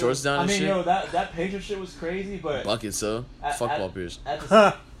 Pulling dude's shorts down I and mean, shit. yo, that Patriot shit was crazy, but Buckets, so At- fuck at- Paul Pierce. at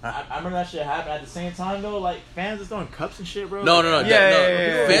the, I remember that shit happened. At the same time, though, like fans is throwing cups and shit, bro. No.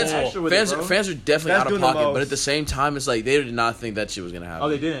 Yeah. Fans, Extra with it, fans, bro. fans are definitely That's out of doing the pocket, but most. at the same time, it's like they did not think that shit was gonna happen. Oh,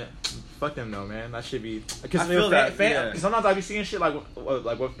 they didn't. Fuck them though, man. That should be. Because I feel that, yeah. sometimes I be seeing shit like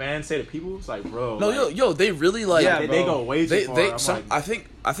what fans say to people. It's like, bro. No, like, yo, they really like. Yeah, they bro. go way too far. I'm some, like,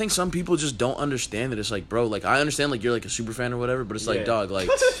 I think some people just don't understand that it's like, bro, like I understand like you're like a super fan or whatever, but it's like, Yeah. dog, like,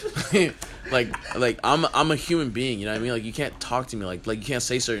 like I'm a human being, you know what I mean? Like you can't talk to me like you can't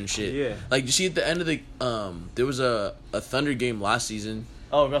say certain shit. Yeah. Like you see at the end of the there was a Thunder game last season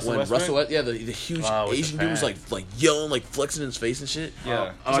Oh, Russell when Westbrook. Russell West, the huge Oh, with the Asian dude was fan. like yelling, like flexing his face and shit.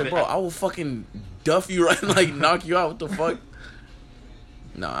 Yeah. He's like, bro, I will fucking duff you right and like knock you out. What the fuck?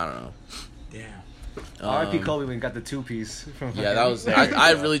 No, I don't know. damn. R.I.P. Um, Kobe when he got the 2-piece from. Yeah, that was. There you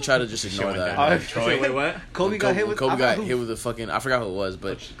I go. really try to just ignore went that. down. I- Detroit. Wait, what? Kobe got hit with. Kobe I got forgot hit with a fucking. I forgot who it was,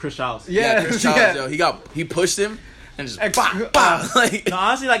 but Chris Childs. Yeah, Chris yeah. Childs, yo, he pushed him and just Ex- bah, bah, like No,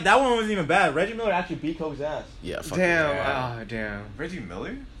 honestly, like that one wasn't even bad. Reggie Miller actually beat Kobe's ass. yeah, fuck Damn. Yeah. Ah, damn. Reggie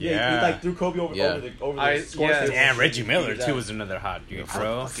Miller? Yeah, he like threw Kobe over Yeah. the score yeah. table. Damn, Reggie Miller Beat too his was another hot dude,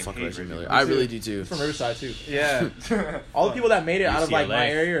 bro. fuck hate Reggie Reggie Miller. Miller. I really do too. He's from Riverside too. Yeah. All the people that made it out of like my UCLA.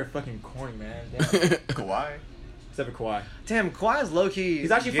 area are fucking corny, man. Damn. Kawhi? Except for Kawhi. Damn, Kawhi's low key. He's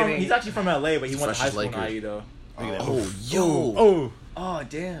actually from LA, but he went to high Freshest school in Laker. IU though. Oh, yo, Oh, Oh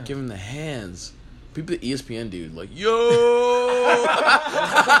damn. give him the hands. People, the ESPN dude, like yo. He's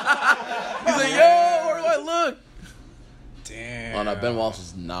like yo, where do I look? Damn. Oh no, Ben Wallace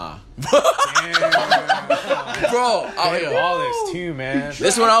was nah, Damn. bro. Hey, Wallace too, man.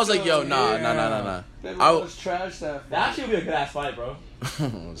 This one I was like, yo, nah. Ben I- Wallace trash that. that actually would be a good ass fight, bro.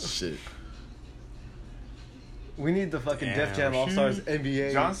 Oh shit. We need the fucking Damn, Def Jam All Stars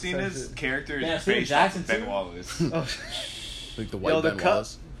NBA. John Cena's session. character Yeah, is Steven based Jackson off Ben too? Wallace. Oh, Like the white the Ben cup-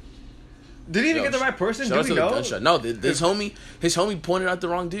 Wallace. did he even Yo, get the right person? Shout out Do to we the know? gunshot. No, his homie pointed out the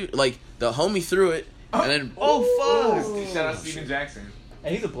wrong dude. Like the homie threw it, and then Oh Shout out Steven Jackson.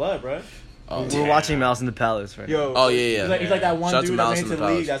 And he's a blood, bro. oh, fuck. We're watching Mouse in the Palace right now. Yo. Oh, yeah. He's like that one Shout out to dude that Malice made in it the to the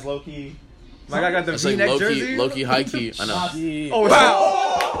league Palace. that's low key. My guy got the It's like V-neck low jersey. key, high key. I know. Oh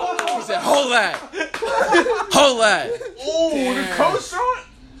wow! He said, "Hold that, hold that." Oh, the coach throw it?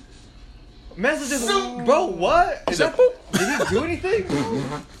 Man's just, bro, what? Is that, did he do anything?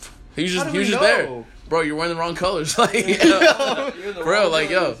 He was How just do we there. know? Bro, you're wearing the wrong colors. Like, bro, like,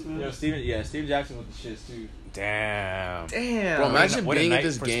 yo. Steve Jackson with the shits too. Damn. Bro, Damn. imagine What a being at night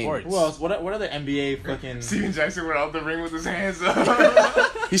this for game. sports. Who else? What other NBA fucking? Steven Jackson went out the ring with his hands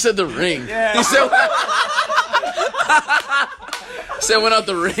up. He said the ring. Yeah. He said went out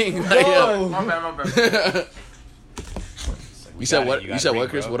the ring. Like, yo. My bad. You said what? You You got said a what, ring,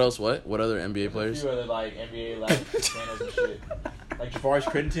 Chris? bro. What else? What other NBA A players? few other like NBA like scandals and shit. Like Javaris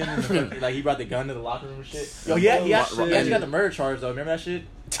Crittenton, and like he brought the gun to the locker room and shit. Yo, he actually got the murder charge though. Remember that shit?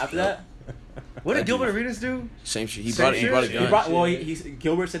 After that, What did Gilbert Arenas do? Same shit. He Same brought a shit? gun.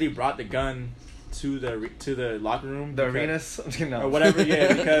 Gilbert said he brought the gun to the locker room. The because- Arenas? No. or whatever.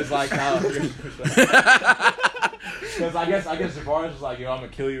 Yeah, because like how. Because I guess Javaris was like, yo, I'm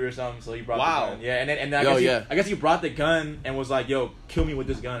gonna kill you or something. So he brought the gun. Yeah, and I guess he brought the gun and was like, yo, kill me with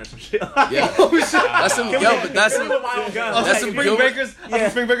this gun or some shit. Yeah. That's some. Yo, but that's some. with my own gun. Oh, That's like some Spring Gilbert- Breakers. Yeah.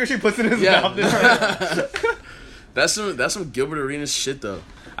 Spring Breakers. She puts it in his Yeah. mouth. That's some Gilbert Arenas shit though.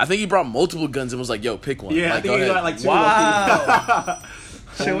 I think he brought multiple guns and was like, "Yo, pick one." Yeah, like, I think he got like two. Wow.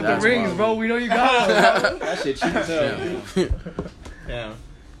 Shit with the That's rings, wild. bro. We know you got them. That shit cheap as hell. Yeah. Yeah.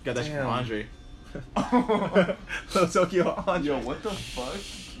 Got that shit Damn. from Andre. Little Tokyo Andre. Yo, what the fuck?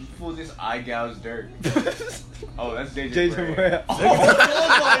 You fool just eye gouged Dirk. Oh, that's JJ JJ Barea.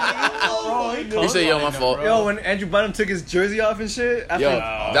 Barea. He said, "Yo, my fault." Yo, when Andrew Bynum took his jersey off and shit. After, Yo,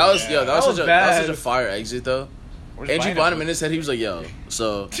 that was That was such a bad. fire exit though. Where's Andrew Bynum? Bynum in his head, he was like, "Yo,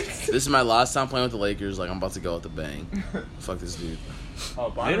 so this is my last time playing with the Lakers. Like, I'm about to go with the bang. Fuck this dude." Oh,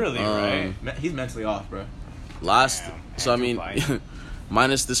 Bynum? Literally, right? He's mentally off, bro. Last, Damn, so I Andrew mean, Bynum.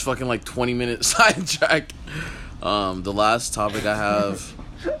 minus this fucking like 20-minute sidetrack. The last topic I have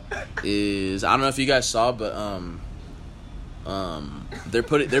is, I don't know if you guys saw, but they're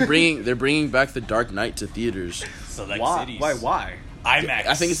bringing back The Dark Knight to theaters. Select why? cities. Why? IMAX.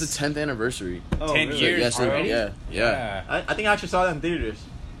 I think it's the 10th anniversary. Oh, 10 really? years Yes, already? yeah. Yeah. I think I actually saw that in theaters.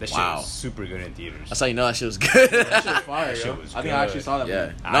 That shit Wow. was super good in theaters. That's how you know that shit was good. That shit was fire, That yo. shit was I think I actually good. saw that Yeah.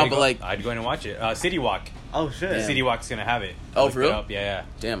 movie. No, but like, I'd go in and watch it. City Walk. Oh shit. City Walk's gonna have it. Oh, Look for it real? up. Yeah,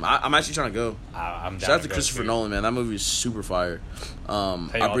 damn, I'm actually trying to go. yeah. I'm down Shout out to go Christopher too. Nolan, man. That movie is super fire.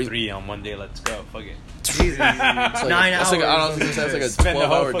 Play all three on one day. Let's go. Fuck it. Jesus. It's like, 9 that's like, I hours. don't think that's like a Spend the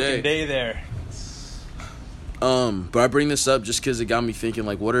whole 12-hour fucking day. day there. But I bring this up just because it got me thinking.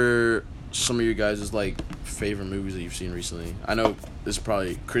 Like, what are some of your guys' like favorite movies that you've seen recently? I know this is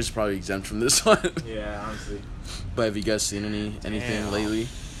probably Chris is probably exempt from this one, Yeah, honestly. but have you guys seen anything Damn. lately?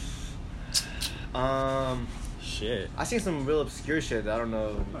 Shit. I seen some real obscure shit that I don't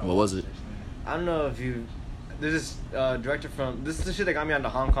know. What was it? I don't know if you. There's this director from. This is the shit that got me onto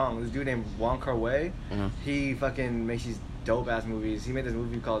Hong Kong. This dude named Wong Kar-wai. Mhm. He fucking makes these dope ass movies. He made this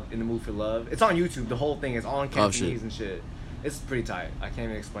movie called In the Mood for Love. It's on YouTube. The whole thing is all in Cantonese shit. and shit. It's pretty tight. I can't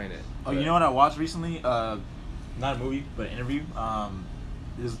even explain it. Oh, you know what I watched recently? Not a movie, but an interview.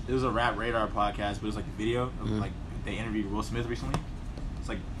 It was a Rap Radar podcast, but it was like a video of Mhm. like they interviewed Will Smith recently. It's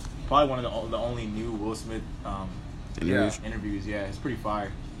like probably one of the only new Will Smith Interviews? interviews. Yeah, it's pretty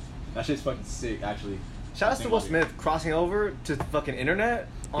fire. That shit's fucking sick, actually. Shout out to Will Smith crossing over to fucking internet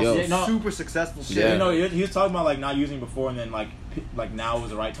on Yo. some Yeah, no. super successful shit. Yeah. You know, he was talking about like not using it before, and then like now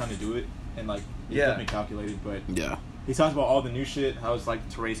was the right time to do it, and like it's Yeah. definitely calculated. But Yeah. he talks about all the new shit, how it's like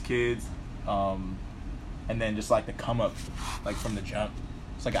to raise kids, and then just like the come up, like from the jump.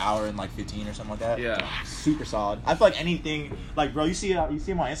 It's like an hour and like 15 or something like that. Yeah. Super solid. I feel like anything, like bro, you see him on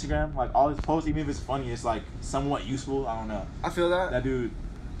Instagram, like all his posts, even if it's funny, it's like somewhat useful. I don't know. I feel that. That dude.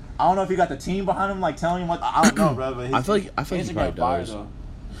 I don't know if he got the team behind him, like telling him what. I don't know, bro. But his, I feel like he Instagram probably fire, does. though.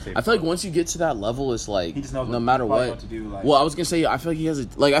 I feel like once you get to that level, it's like He just knows no what- matter probably what. what to do, like- Well, I was gonna say I feel like he has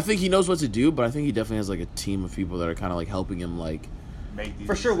I think he knows what to do, but I think he definitely has like a team of people that are kind of like helping him. Like, Make these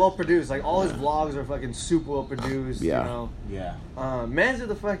For sure, well produced. Like all his vlogs are fucking super well produced. Yeah. You know. Yeah. Man's did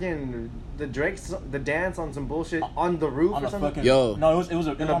the Drake's the dance on some bullshit on the roof On or a something. fucking Yo. No, it was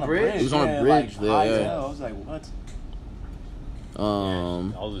on a bridge. It was on a Yeah, bridge, Like, yeah, high yeah. as hell. I was like, what?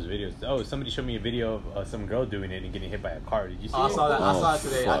 All those videos. Oh, somebody showed me a video of some girl doing it and getting hit by a car. Did you see I it? saw that. I Oh, saw it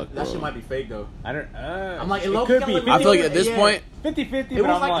today. fuck, That shit bro. might be fake though. I don't. I'm like, it it low-key could kinda be. look- I feel like at this Yeah. point, 50-50, It but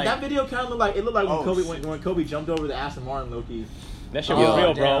was I'm like, like, that video kind of looked like when Oh, Kobe shit. when Kobe jumped over the Aston Martin, Loki. that shit Yo. was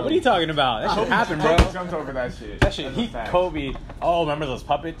real, bro. Damn. What are you talking about? That shit happened, bro. Jumped over that shit. That shit, That's a he, fact. Kobe. Oh, remember those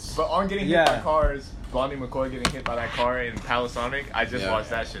puppets? But on getting hit Yeah. by cars, Blondie McCoy getting hit by that car in Palasonic, I just Yeah.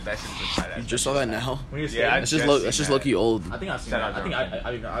 watched that shit. That shit's just you just saw that now. When he was Yeah, skating. That's just just that's seen just that. low-key old. I think I've seen Shout that. out I think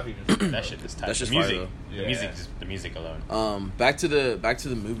Jonathan. I've even seen That shit is tight. That's just the music. fire, The Yeah. music, just the music alone. Back to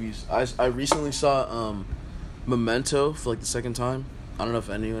the movies. I recently saw Memento for like the second time. I don't know if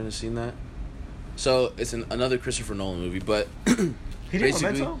anyone has seen that. So it's another Christopher Nolan movie, but He did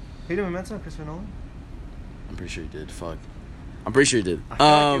basically- Memento? He did Memento, Christopher Nolan? I'm pretty sure he did. Fuck. I'm pretty sure he did. I feel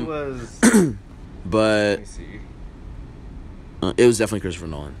like it was... But Let me see. it was definitely Christopher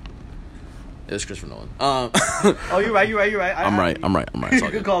Nolan. It was Christopher Nolan. Oh, you're right. I'm right. It's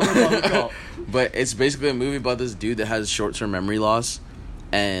all Good good. call. But it's basically a movie about this dude that has short-term memory loss,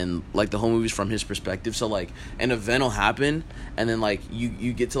 and like the whole movie's from his perspective. So like an event will happen, and then like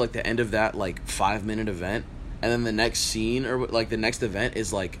you get to like the end of that like 5-minute event, and then the next scene or like the next event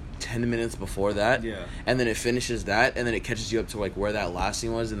is like 10 minutes before that. Yeah. And then it finishes that, and then it catches you up to like where that last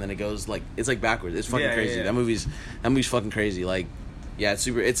scene was, and then it goes like it's like backwards. It's fucking crazy. Yeah. That movie's fucking crazy. Like, yeah, it's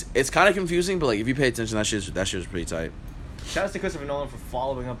super. It's kind of confusing, but like if you pay attention, that shit's pretty tight. Shout out to Christopher Nolan for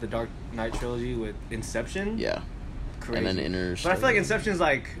following up the Dark Knight trilogy with Inception. Yeah. Crazy. And then Inner. But I feel like Inception's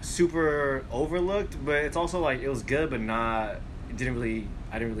like super overlooked, but it's also like it was good, but not. I didn't really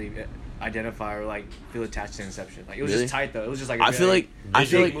identify or like feel attached to Inception. Like it was Really? just tight though. It was just like I feel like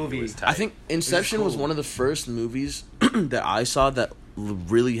movie. I think Inception was cool. one of the first movies that I saw that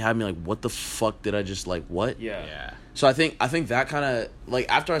really had me like, what the fuck did I just like what? Yeah. So I think that kind of like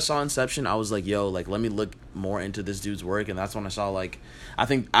after I saw Inception, I was like, yo, like let me look more into this dude's work, and that's when I saw like I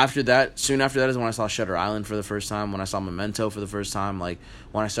think soon after that is when I saw Shutter Island for the first time, when I saw Memento for the first time, like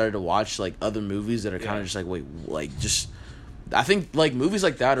when I started to watch like other movies that are kind of just like wait, like just I think like movies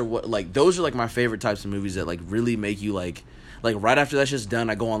like that are what like those are like my favorite types of movies that like really make you like right after that shit's done,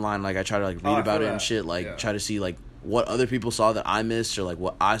 I go online, like I try to like read about it and shit, like try to see like what other people saw that I missed, or like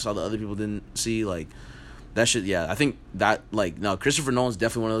what I saw that other people didn't see, like that shit. Yeah, I think that like no, Christopher Nolan's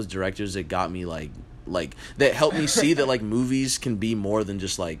definitely one of those directors that got me like that helped me see that like movies can be more than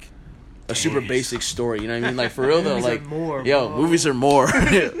just like a super basic story. You know what I mean? Like for real though, like movies are more.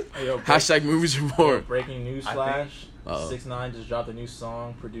 Hashtag movies are more. Breaking news flash. 6ix9ine just dropped a new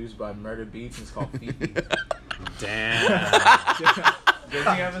song produced by Murder Beats, and it's called Fifi. Damn.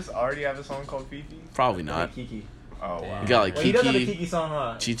 Does he already have a song called Fifi? Probably not. Kiki. Oh wow. You got like Well, he does have a Kiki, Kiki song,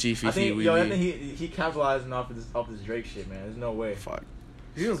 huh? Chi, Fifi, I think, Wee I Wee. think he capitalizing off this Drake shit, man. There's no way. Fuck.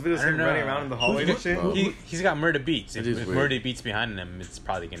 You see those videos I don't of him running know. around in the hallway and shit? Bro. He's got Murder Beats. If It is weird. Murder Beats behind him, it's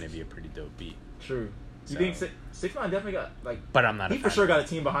probably gonna be a pretty dope beat. True. You So- think 6ix9ine definitely got like? But I'm not. He a for fan sure of got it. a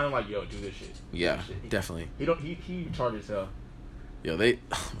team behind him. Like, yo, do this shit. Yeah, Do this shit. definitely. He charges hell. Yo, oh my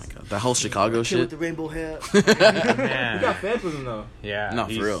god, that whole Chicago Kid shit. with the rainbow hair. Man. He got fans with him though. Yeah. No,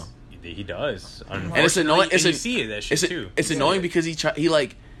 for real. He does. And it's annoying. And you see it, that shit too. It's annoying because he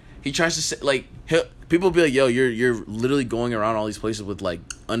tries to say like people be like, yo, you're literally going around all these places with like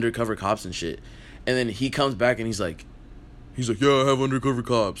undercover cops and shit, and then he comes back and he's like, yeah, I have undercover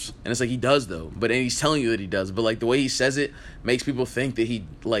cops, and it's like he does though, but and he's telling you that he does, but like the way he says it makes people think that he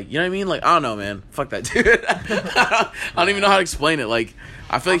like, you know what I mean? Like I don't know, man, fuck that dude. I don't even know how to explain it. Like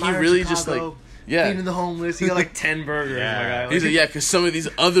I feel like he really just like. Yeah. Feeding the homeless. He got like 10 burgers. Yeah. My guy. He's like, yeah, because some of these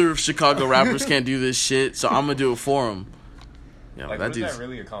other Chicago rappers can't do this shit, so I'm gonna do it for them. Yeah, Like, that what does dude's, that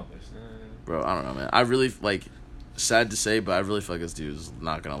really accomplish? bro. I don't know, man. I really like, sad to say, but I really feel like this dude's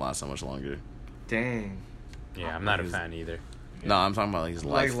not gonna last that much longer. Dang. Yeah, I'm not a fan either. No, I'm talking about like his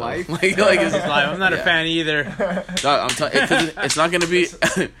life. Like though. life? like his Like, I'm not a Yeah. fan either. Dog, it's not gonna be,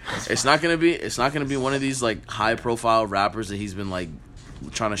 it's not gonna be one of these like high profile rappers that he's been like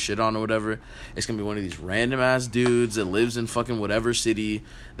trying to shit on or whatever. It's gonna be one of these random ass dudes that lives in fucking whatever city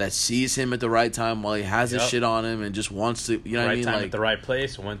that sees him at the right time while he has his Yep. shit on him and just wants to, you know what I Right mean? time Like, at the right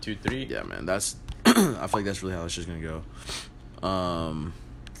place. 1, 2, 3. yeah, man. That's I feel like that's really how it's just gonna go.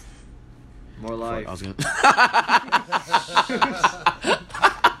 More life. I was gonna.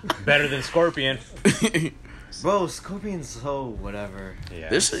 Better than Scorpion. Bro, Scorpion's so whatever. Yeah.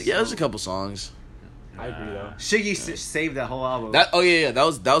 There's a couple songs. I agree though. Shiggy saved that whole album. That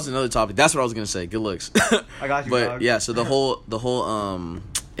that was another topic. That's what I was gonna say. Good looks. I got you, But dog. yeah, so the whole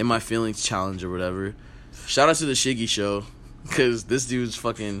In My Feelings challenge or whatever. Shout out to the Shiggy show, because this dude's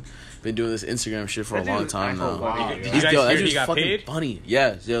fucking been doing this Instagram shit for That a long dude's time actual now. wow. Did you He's- guys yo, that hear he dude's got fucking paid? funny.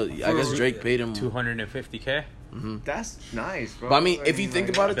 Yeah, yo, I guess Drake paid him. 250K. That's nice, bro. But I mean, if you think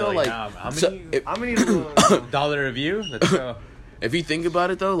about it though, like, How so many if, how many? dollar a view? Let's go. if you think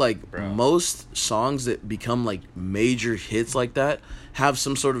about it though, like Bro. most songs that become like major hits like that have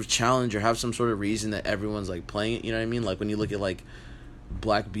some sort of challenge or have some sort of reason that everyone's like playing it. You know what I mean? Like when you look at like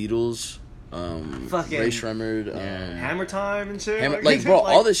Black Beatles, Fucking- Ray Shremmerd, Hammer Time and shit. like bro,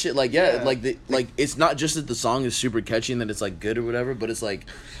 all this shit, like yeah. like it's not just that the song is super catchy and that it's like good or whatever, but it's like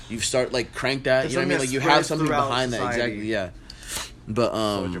you start like crank that, There's you know what I mean? something Like you that have spreads something throughout behind society. that, exactly, yeah. But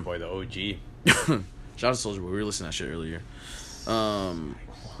Soldier Boy, the OG. shout out to Soldier Boy. We were listening to that shit earlier.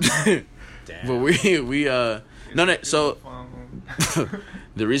 Damn. But we no so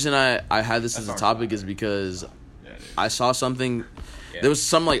The reason I had this as a topic is because I saw something. There was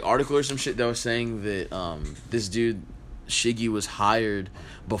some like article or some shit that was saying that this dude Shiggy was hired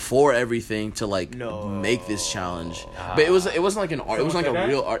before everything to like make this challenge, but it wasn't like an art. It wasn't like a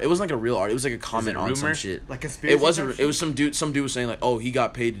real art. It wasn't like a real art. It was like a comment on some shit. Like conspiracy. It wasn't. It was some dude. Some dude was saying like, oh, he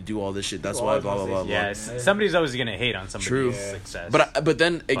got paid to do all this shit. That's why blah blah blah. Yeah, somebody's always gonna hate on somebody's success. But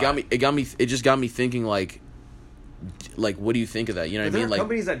then it just got me thinking like what do you think of that? You know what I mean? There are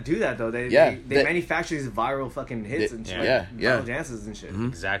companies that do that though. They manufacture these viral fucking hits and shit. Viral dances and shit. Mm-hmm.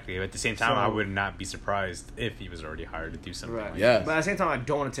 Exactly. But at the same time, I would not be surprised if he was already hired to do something. Right. Yeah. But at the same time, I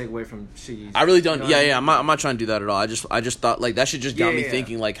don't want to take away from Shiggy's. I really don't. I'm not trying to do that at all. I just thought like that shit just got me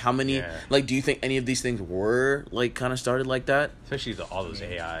thinking like how many like do you think any of these things were like kind of started like that? Especially all those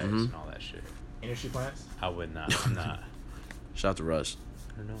AIs and all that shit. Industry plants? I would not. I'm not. Shout out to Russ.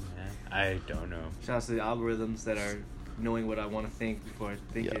 I don't know, man. I don't know. Shout out to the algorithms that are knowing what I want to think before I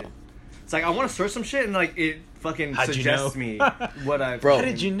think it. It's like I want to search some shit and like it fucking suggests me what I. Bro, how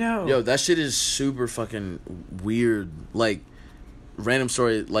did you know? Yo, that shit is super fucking weird. Like, random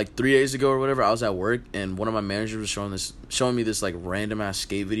story. Like 3 days ago or whatever, I was at work and one of my managers was showing me this like random ass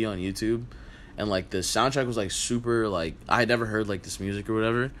skate video on YouTube, and like the soundtrack was like super like I had never heard like this music or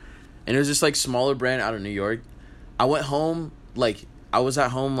whatever, and it was this like smaller brand out of New York. I went home like I was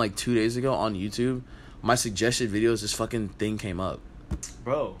at home like 2 days ago on YouTube. My suggested videos, this fucking thing came up.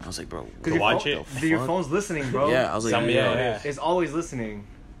 Bro. I was like, bro, watch it. Your phone's listening, bro. Yeah, I was like, it's always listening.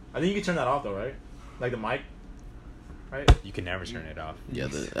 I think you can turn that off though, right? Like the mic, right? You can never turn it off. Yeah,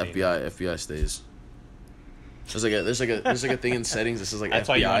 the FBI stays. There's like a thing in settings that says like that's FBI.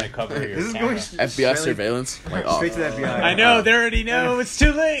 Why you want to cover your camera. FBI surveillance. Like, straight to the FBI. I know they already know. It's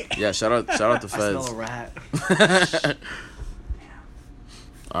too late. Yeah, shout out to Feds. I smell a rat.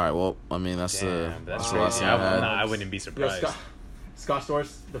 All right, well, I mean that's the last thing I wouldn't be surprised. Scott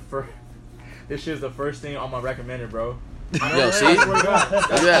Storch, this shit is the first thing on my recommended, bro. Yo, see? See,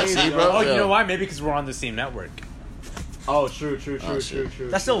 bro? Oh, you know why? Maybe because we're on the same network. Oh, true.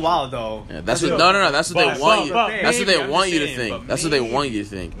 That's still wild though. Yeah, that's what. No. That's what they want you. That's what they want you to think. That's what they want you to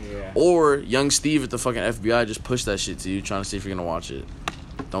think. Or young Steve at the fucking FBI just push that shit to you, trying to see if you're gonna watch it.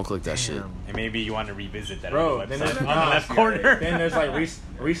 Don't click that shit. And maybe you want to revisit that. Bro, on the left corner. Then there's like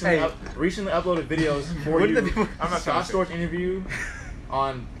recently uploaded videos for you. I'm a Scott Storch interview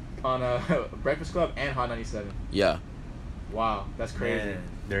on Breakfast Club and Hot 97. Yeah. Wow, that's crazy. Man,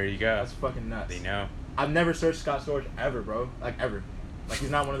 there you go. That's fucking nuts. They know. I've never searched Scott Storch ever, bro. Like ever. Like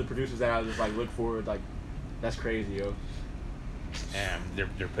he's not one of the producers that I just like look forward. Like that's crazy, yo. Damn,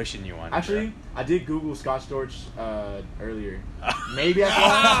 they're pushing you on. Actually, it, I did Google Scott Storch earlier. Maybe that's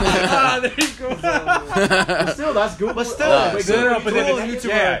why. There you go. But still, that's Google. But still, Google and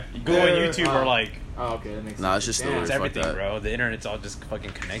YouTube are like. Oh, okay, that makes sense. Nah, it's just the It's everything, bro. The internet's all just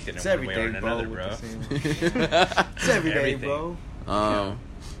fucking connected in one way or another, bro. It's everything, bro. All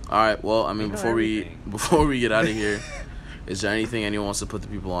right. Well, I mean, before we get out of here, is there anything anyone wants to put the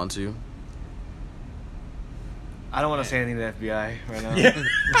people on to? I don't want to say anything to the FBI right now. Yeah.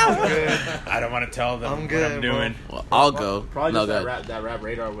 I'm good. I don't want to tell them I'm good, what I'm doing. Well, I'll go. Probably no, just that rap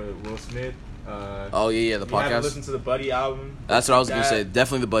radar with Will Smith. Oh yeah, the podcast. Haven't listened to the Buddy album. That's what I was gonna say.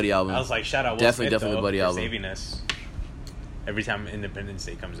 Definitely the Buddy album. I was like, shout out Will definitely Smith, the Buddy for album. saving us. Every time Independence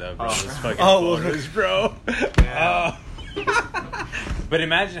Day comes up, bro, Oh. it's fucking Oh. photos, bro. But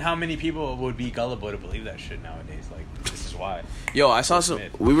imagine how many people would be gullible to believe that shit nowadays. Like, this is why. Yo, I saw some.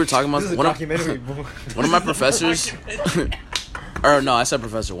 We were talking about This is a one documentary. of my professors. Or no, I said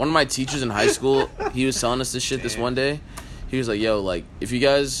professor. One of my teachers in high school, he was telling us this shit this one day. He was like, "Yo, like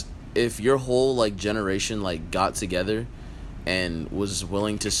if your whole like generation like got together and was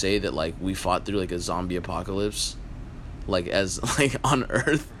willing to say that like we fought through like a zombie apocalypse, like as like on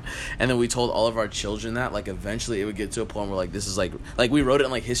Earth, and then we told all of our children that like eventually it would get to a point where like this is like we wrote it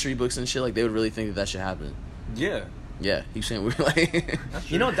in like history books and shit, like they would really think that should happen." Yeah. Yeah, he's saying we're like.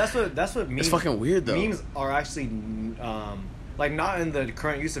 You know, that's what memes. It's fucking weird though. Memes are actually like not in the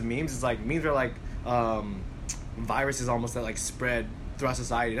current use of memes. It's like memes are like viruses almost that like spread throughout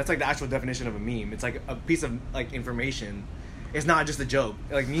society. That's like the actual definition of a meme. It's like a piece of like information. It's not just a joke.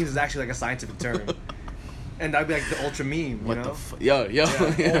 Like memes is actually like a scientific term. And that'd be like the ultra meme. What you know? the yo.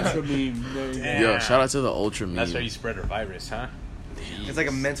 Ultra meme. Yo, shout out to the ultra meme. That's how you spread a virus, huh? It's like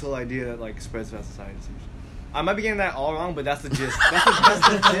a mental idea that like spreads throughout society. I might be getting that all wrong, but that's the gist. That's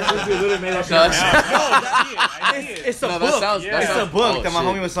the gist. It's a book. It's a book that my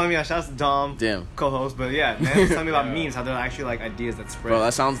homie was telling me. Shout out to Dom, co-host. But yeah, man, he's telling me about memes, how they're actually like ideas that spread. Bro,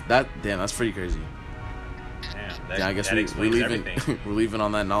 that's pretty crazy. Damn, I guess we're leaving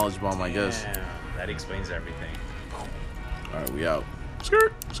on that knowledge bomb. I guess. That explains everything. All right, we out.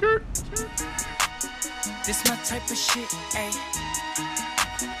 This my type of shit, ayy.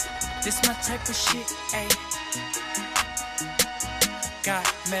 This my type of shit, ayy. Got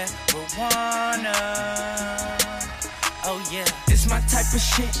marijuana. Oh yeah. This my type of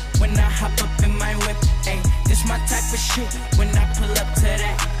shit when I hop up in my whip, ayy. This my type of shit when I pull up to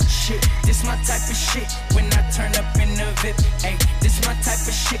that shit. This my type of shit when I turn up in the VIP, ayy. This my type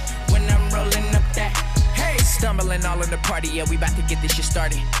of shit when I'm rolling up that. Hey, stumbling all in the party, yeah, we about to get this shit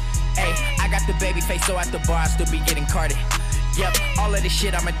started. Ayy, I got the baby face, so at the bar I still be getting carded. Yep, all of this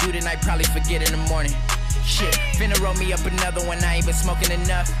shit I'ma do tonight, probably forget in the morning. Shit, finna roll me up another one, I ain't been smoking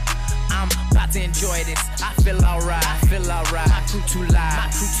enough. I'm about to enjoy this, I feel alright, My crew too loud,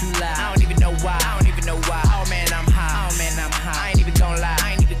 I don't even know why, Oh man, I'm high, I ain't even gon'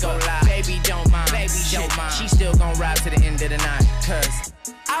 lie, Baby, don't mind, she still gon' ride to the end of the night. Cause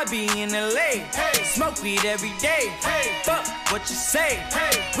I be in LA, smoke weed every day, fuck what you say,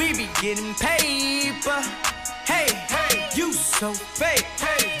 we be getting paper. Hey, you so fake,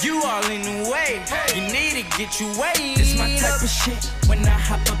 you all in the way, you need to get your weight. This my type of shit when I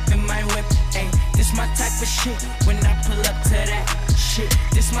hop up in my whip, ayy. This my type of shit when I pull up to that shit.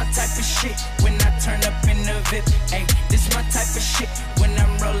 This my type of shit when I turn up in the VIP, ayy. This my type of shit when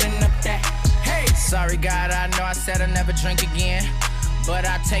I'm rolling up that. Hey, sorry God, I know I said I'd never drink again, but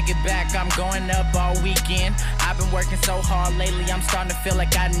I take it back, I'm going up all weekend. I've been working so hard lately, I'm starting to feel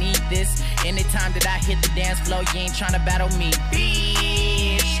like I need this. Anytime that I hit the dance floor, you ain't trying to battle me,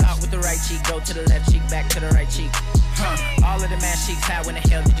 bitch. Start with the right cheek, go to the left cheek, back to the right cheek. All of the ass cheeks, how in the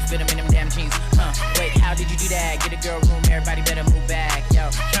hell did you fit them in them damn jeans? Wait, how did you do that? Get a girl room, everybody better move back.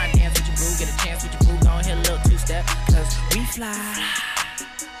 Yo, try to dance with your boo, get a chance with your boo, gon' hit a little two-step, cause we fly.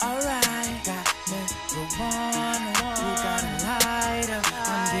 Alright, got marijuana, we got a lighter,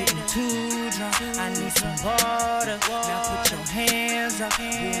 I'm getting too drunk, I need some water, now put your hands up,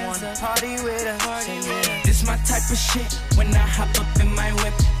 we wanna party with us, say yeah. This my type of shit, when I hop up in my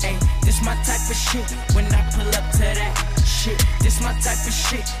whip, ayy. This my type of shit, when I pull up to that shit. This my type of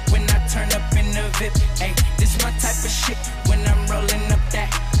shit, when I turn up in the VIP, ayy. This my type of shit, when I'm rolling up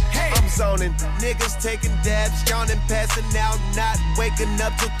that. I'm zoning, niggas taking dabs, yawning, passing out, not waking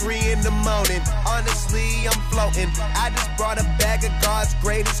up till 3 in the morning. Honestly, I'm floating. I just brought a bag of God's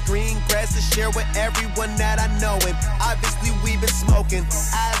greatest green grass to share with everyone that I know. And obviously, we've been smoking.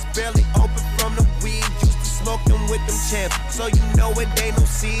 Eyes barely open from the weed. Used to smoking with them champs, so you know it ain't no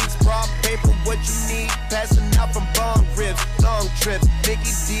seeds. Raw paper, what you need. Passing out from bong ribs, long trips.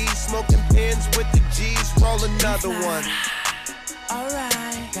 Mickey D smoking pins with the G's. Roll another one.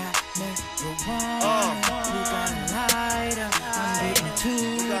 Alright, got marijuana, we got a lighter, I'm getting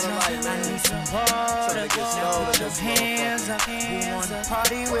too drunk, I need some water, now put your hands up, we wanna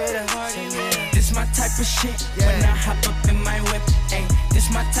party with us, say yeah. This my type of shit, when I hop up in my whip, ayy.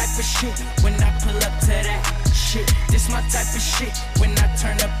 This my type of shit, when I pull up to that shit. This my type of shit, when I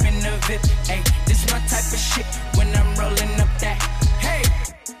turn up in the VIP, ayy. This my type of shit, when I'm rolling up that.